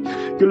son œuvre.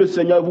 Que le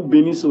Seigneur vous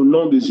bénisse au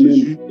nom de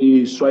Jésus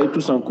et soyez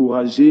tous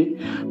encouragés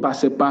par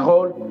ces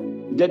paroles.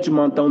 Dès que tu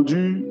m'as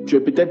entendu, tu es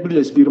peut-être plus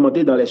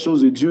expérimenté dans les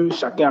choses de Dieu.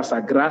 Chacun a sa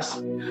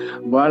grâce.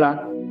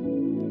 Voilà.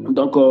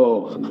 Donc,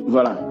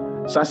 voilà.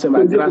 Ça, c'est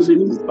ma grâce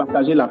de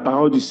partager la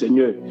parole du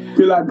Seigneur.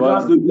 Que la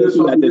grâce de Dieu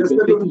soit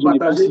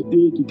partagée.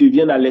 Qui te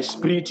viennent à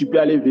l'esprit, tu peux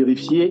aller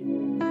vérifier.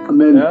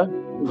 Amen. Hein?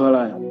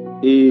 Voilà.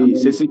 Et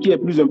c'est ce qui est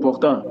plus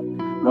important.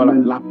 Voilà,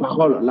 Amen. la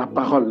parole.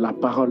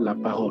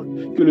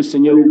 Que le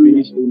Seigneur vous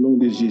bénisse au nom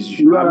de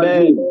Jésus.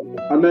 Amen.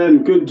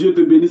 Amen. Que Dieu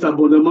te bénisse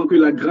abondamment, que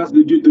la grâce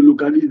de Dieu te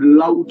localise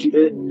là où tu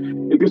es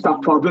et que sa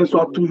faveur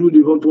soit toujours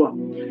devant toi.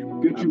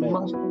 Que tu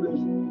marches tous les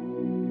jours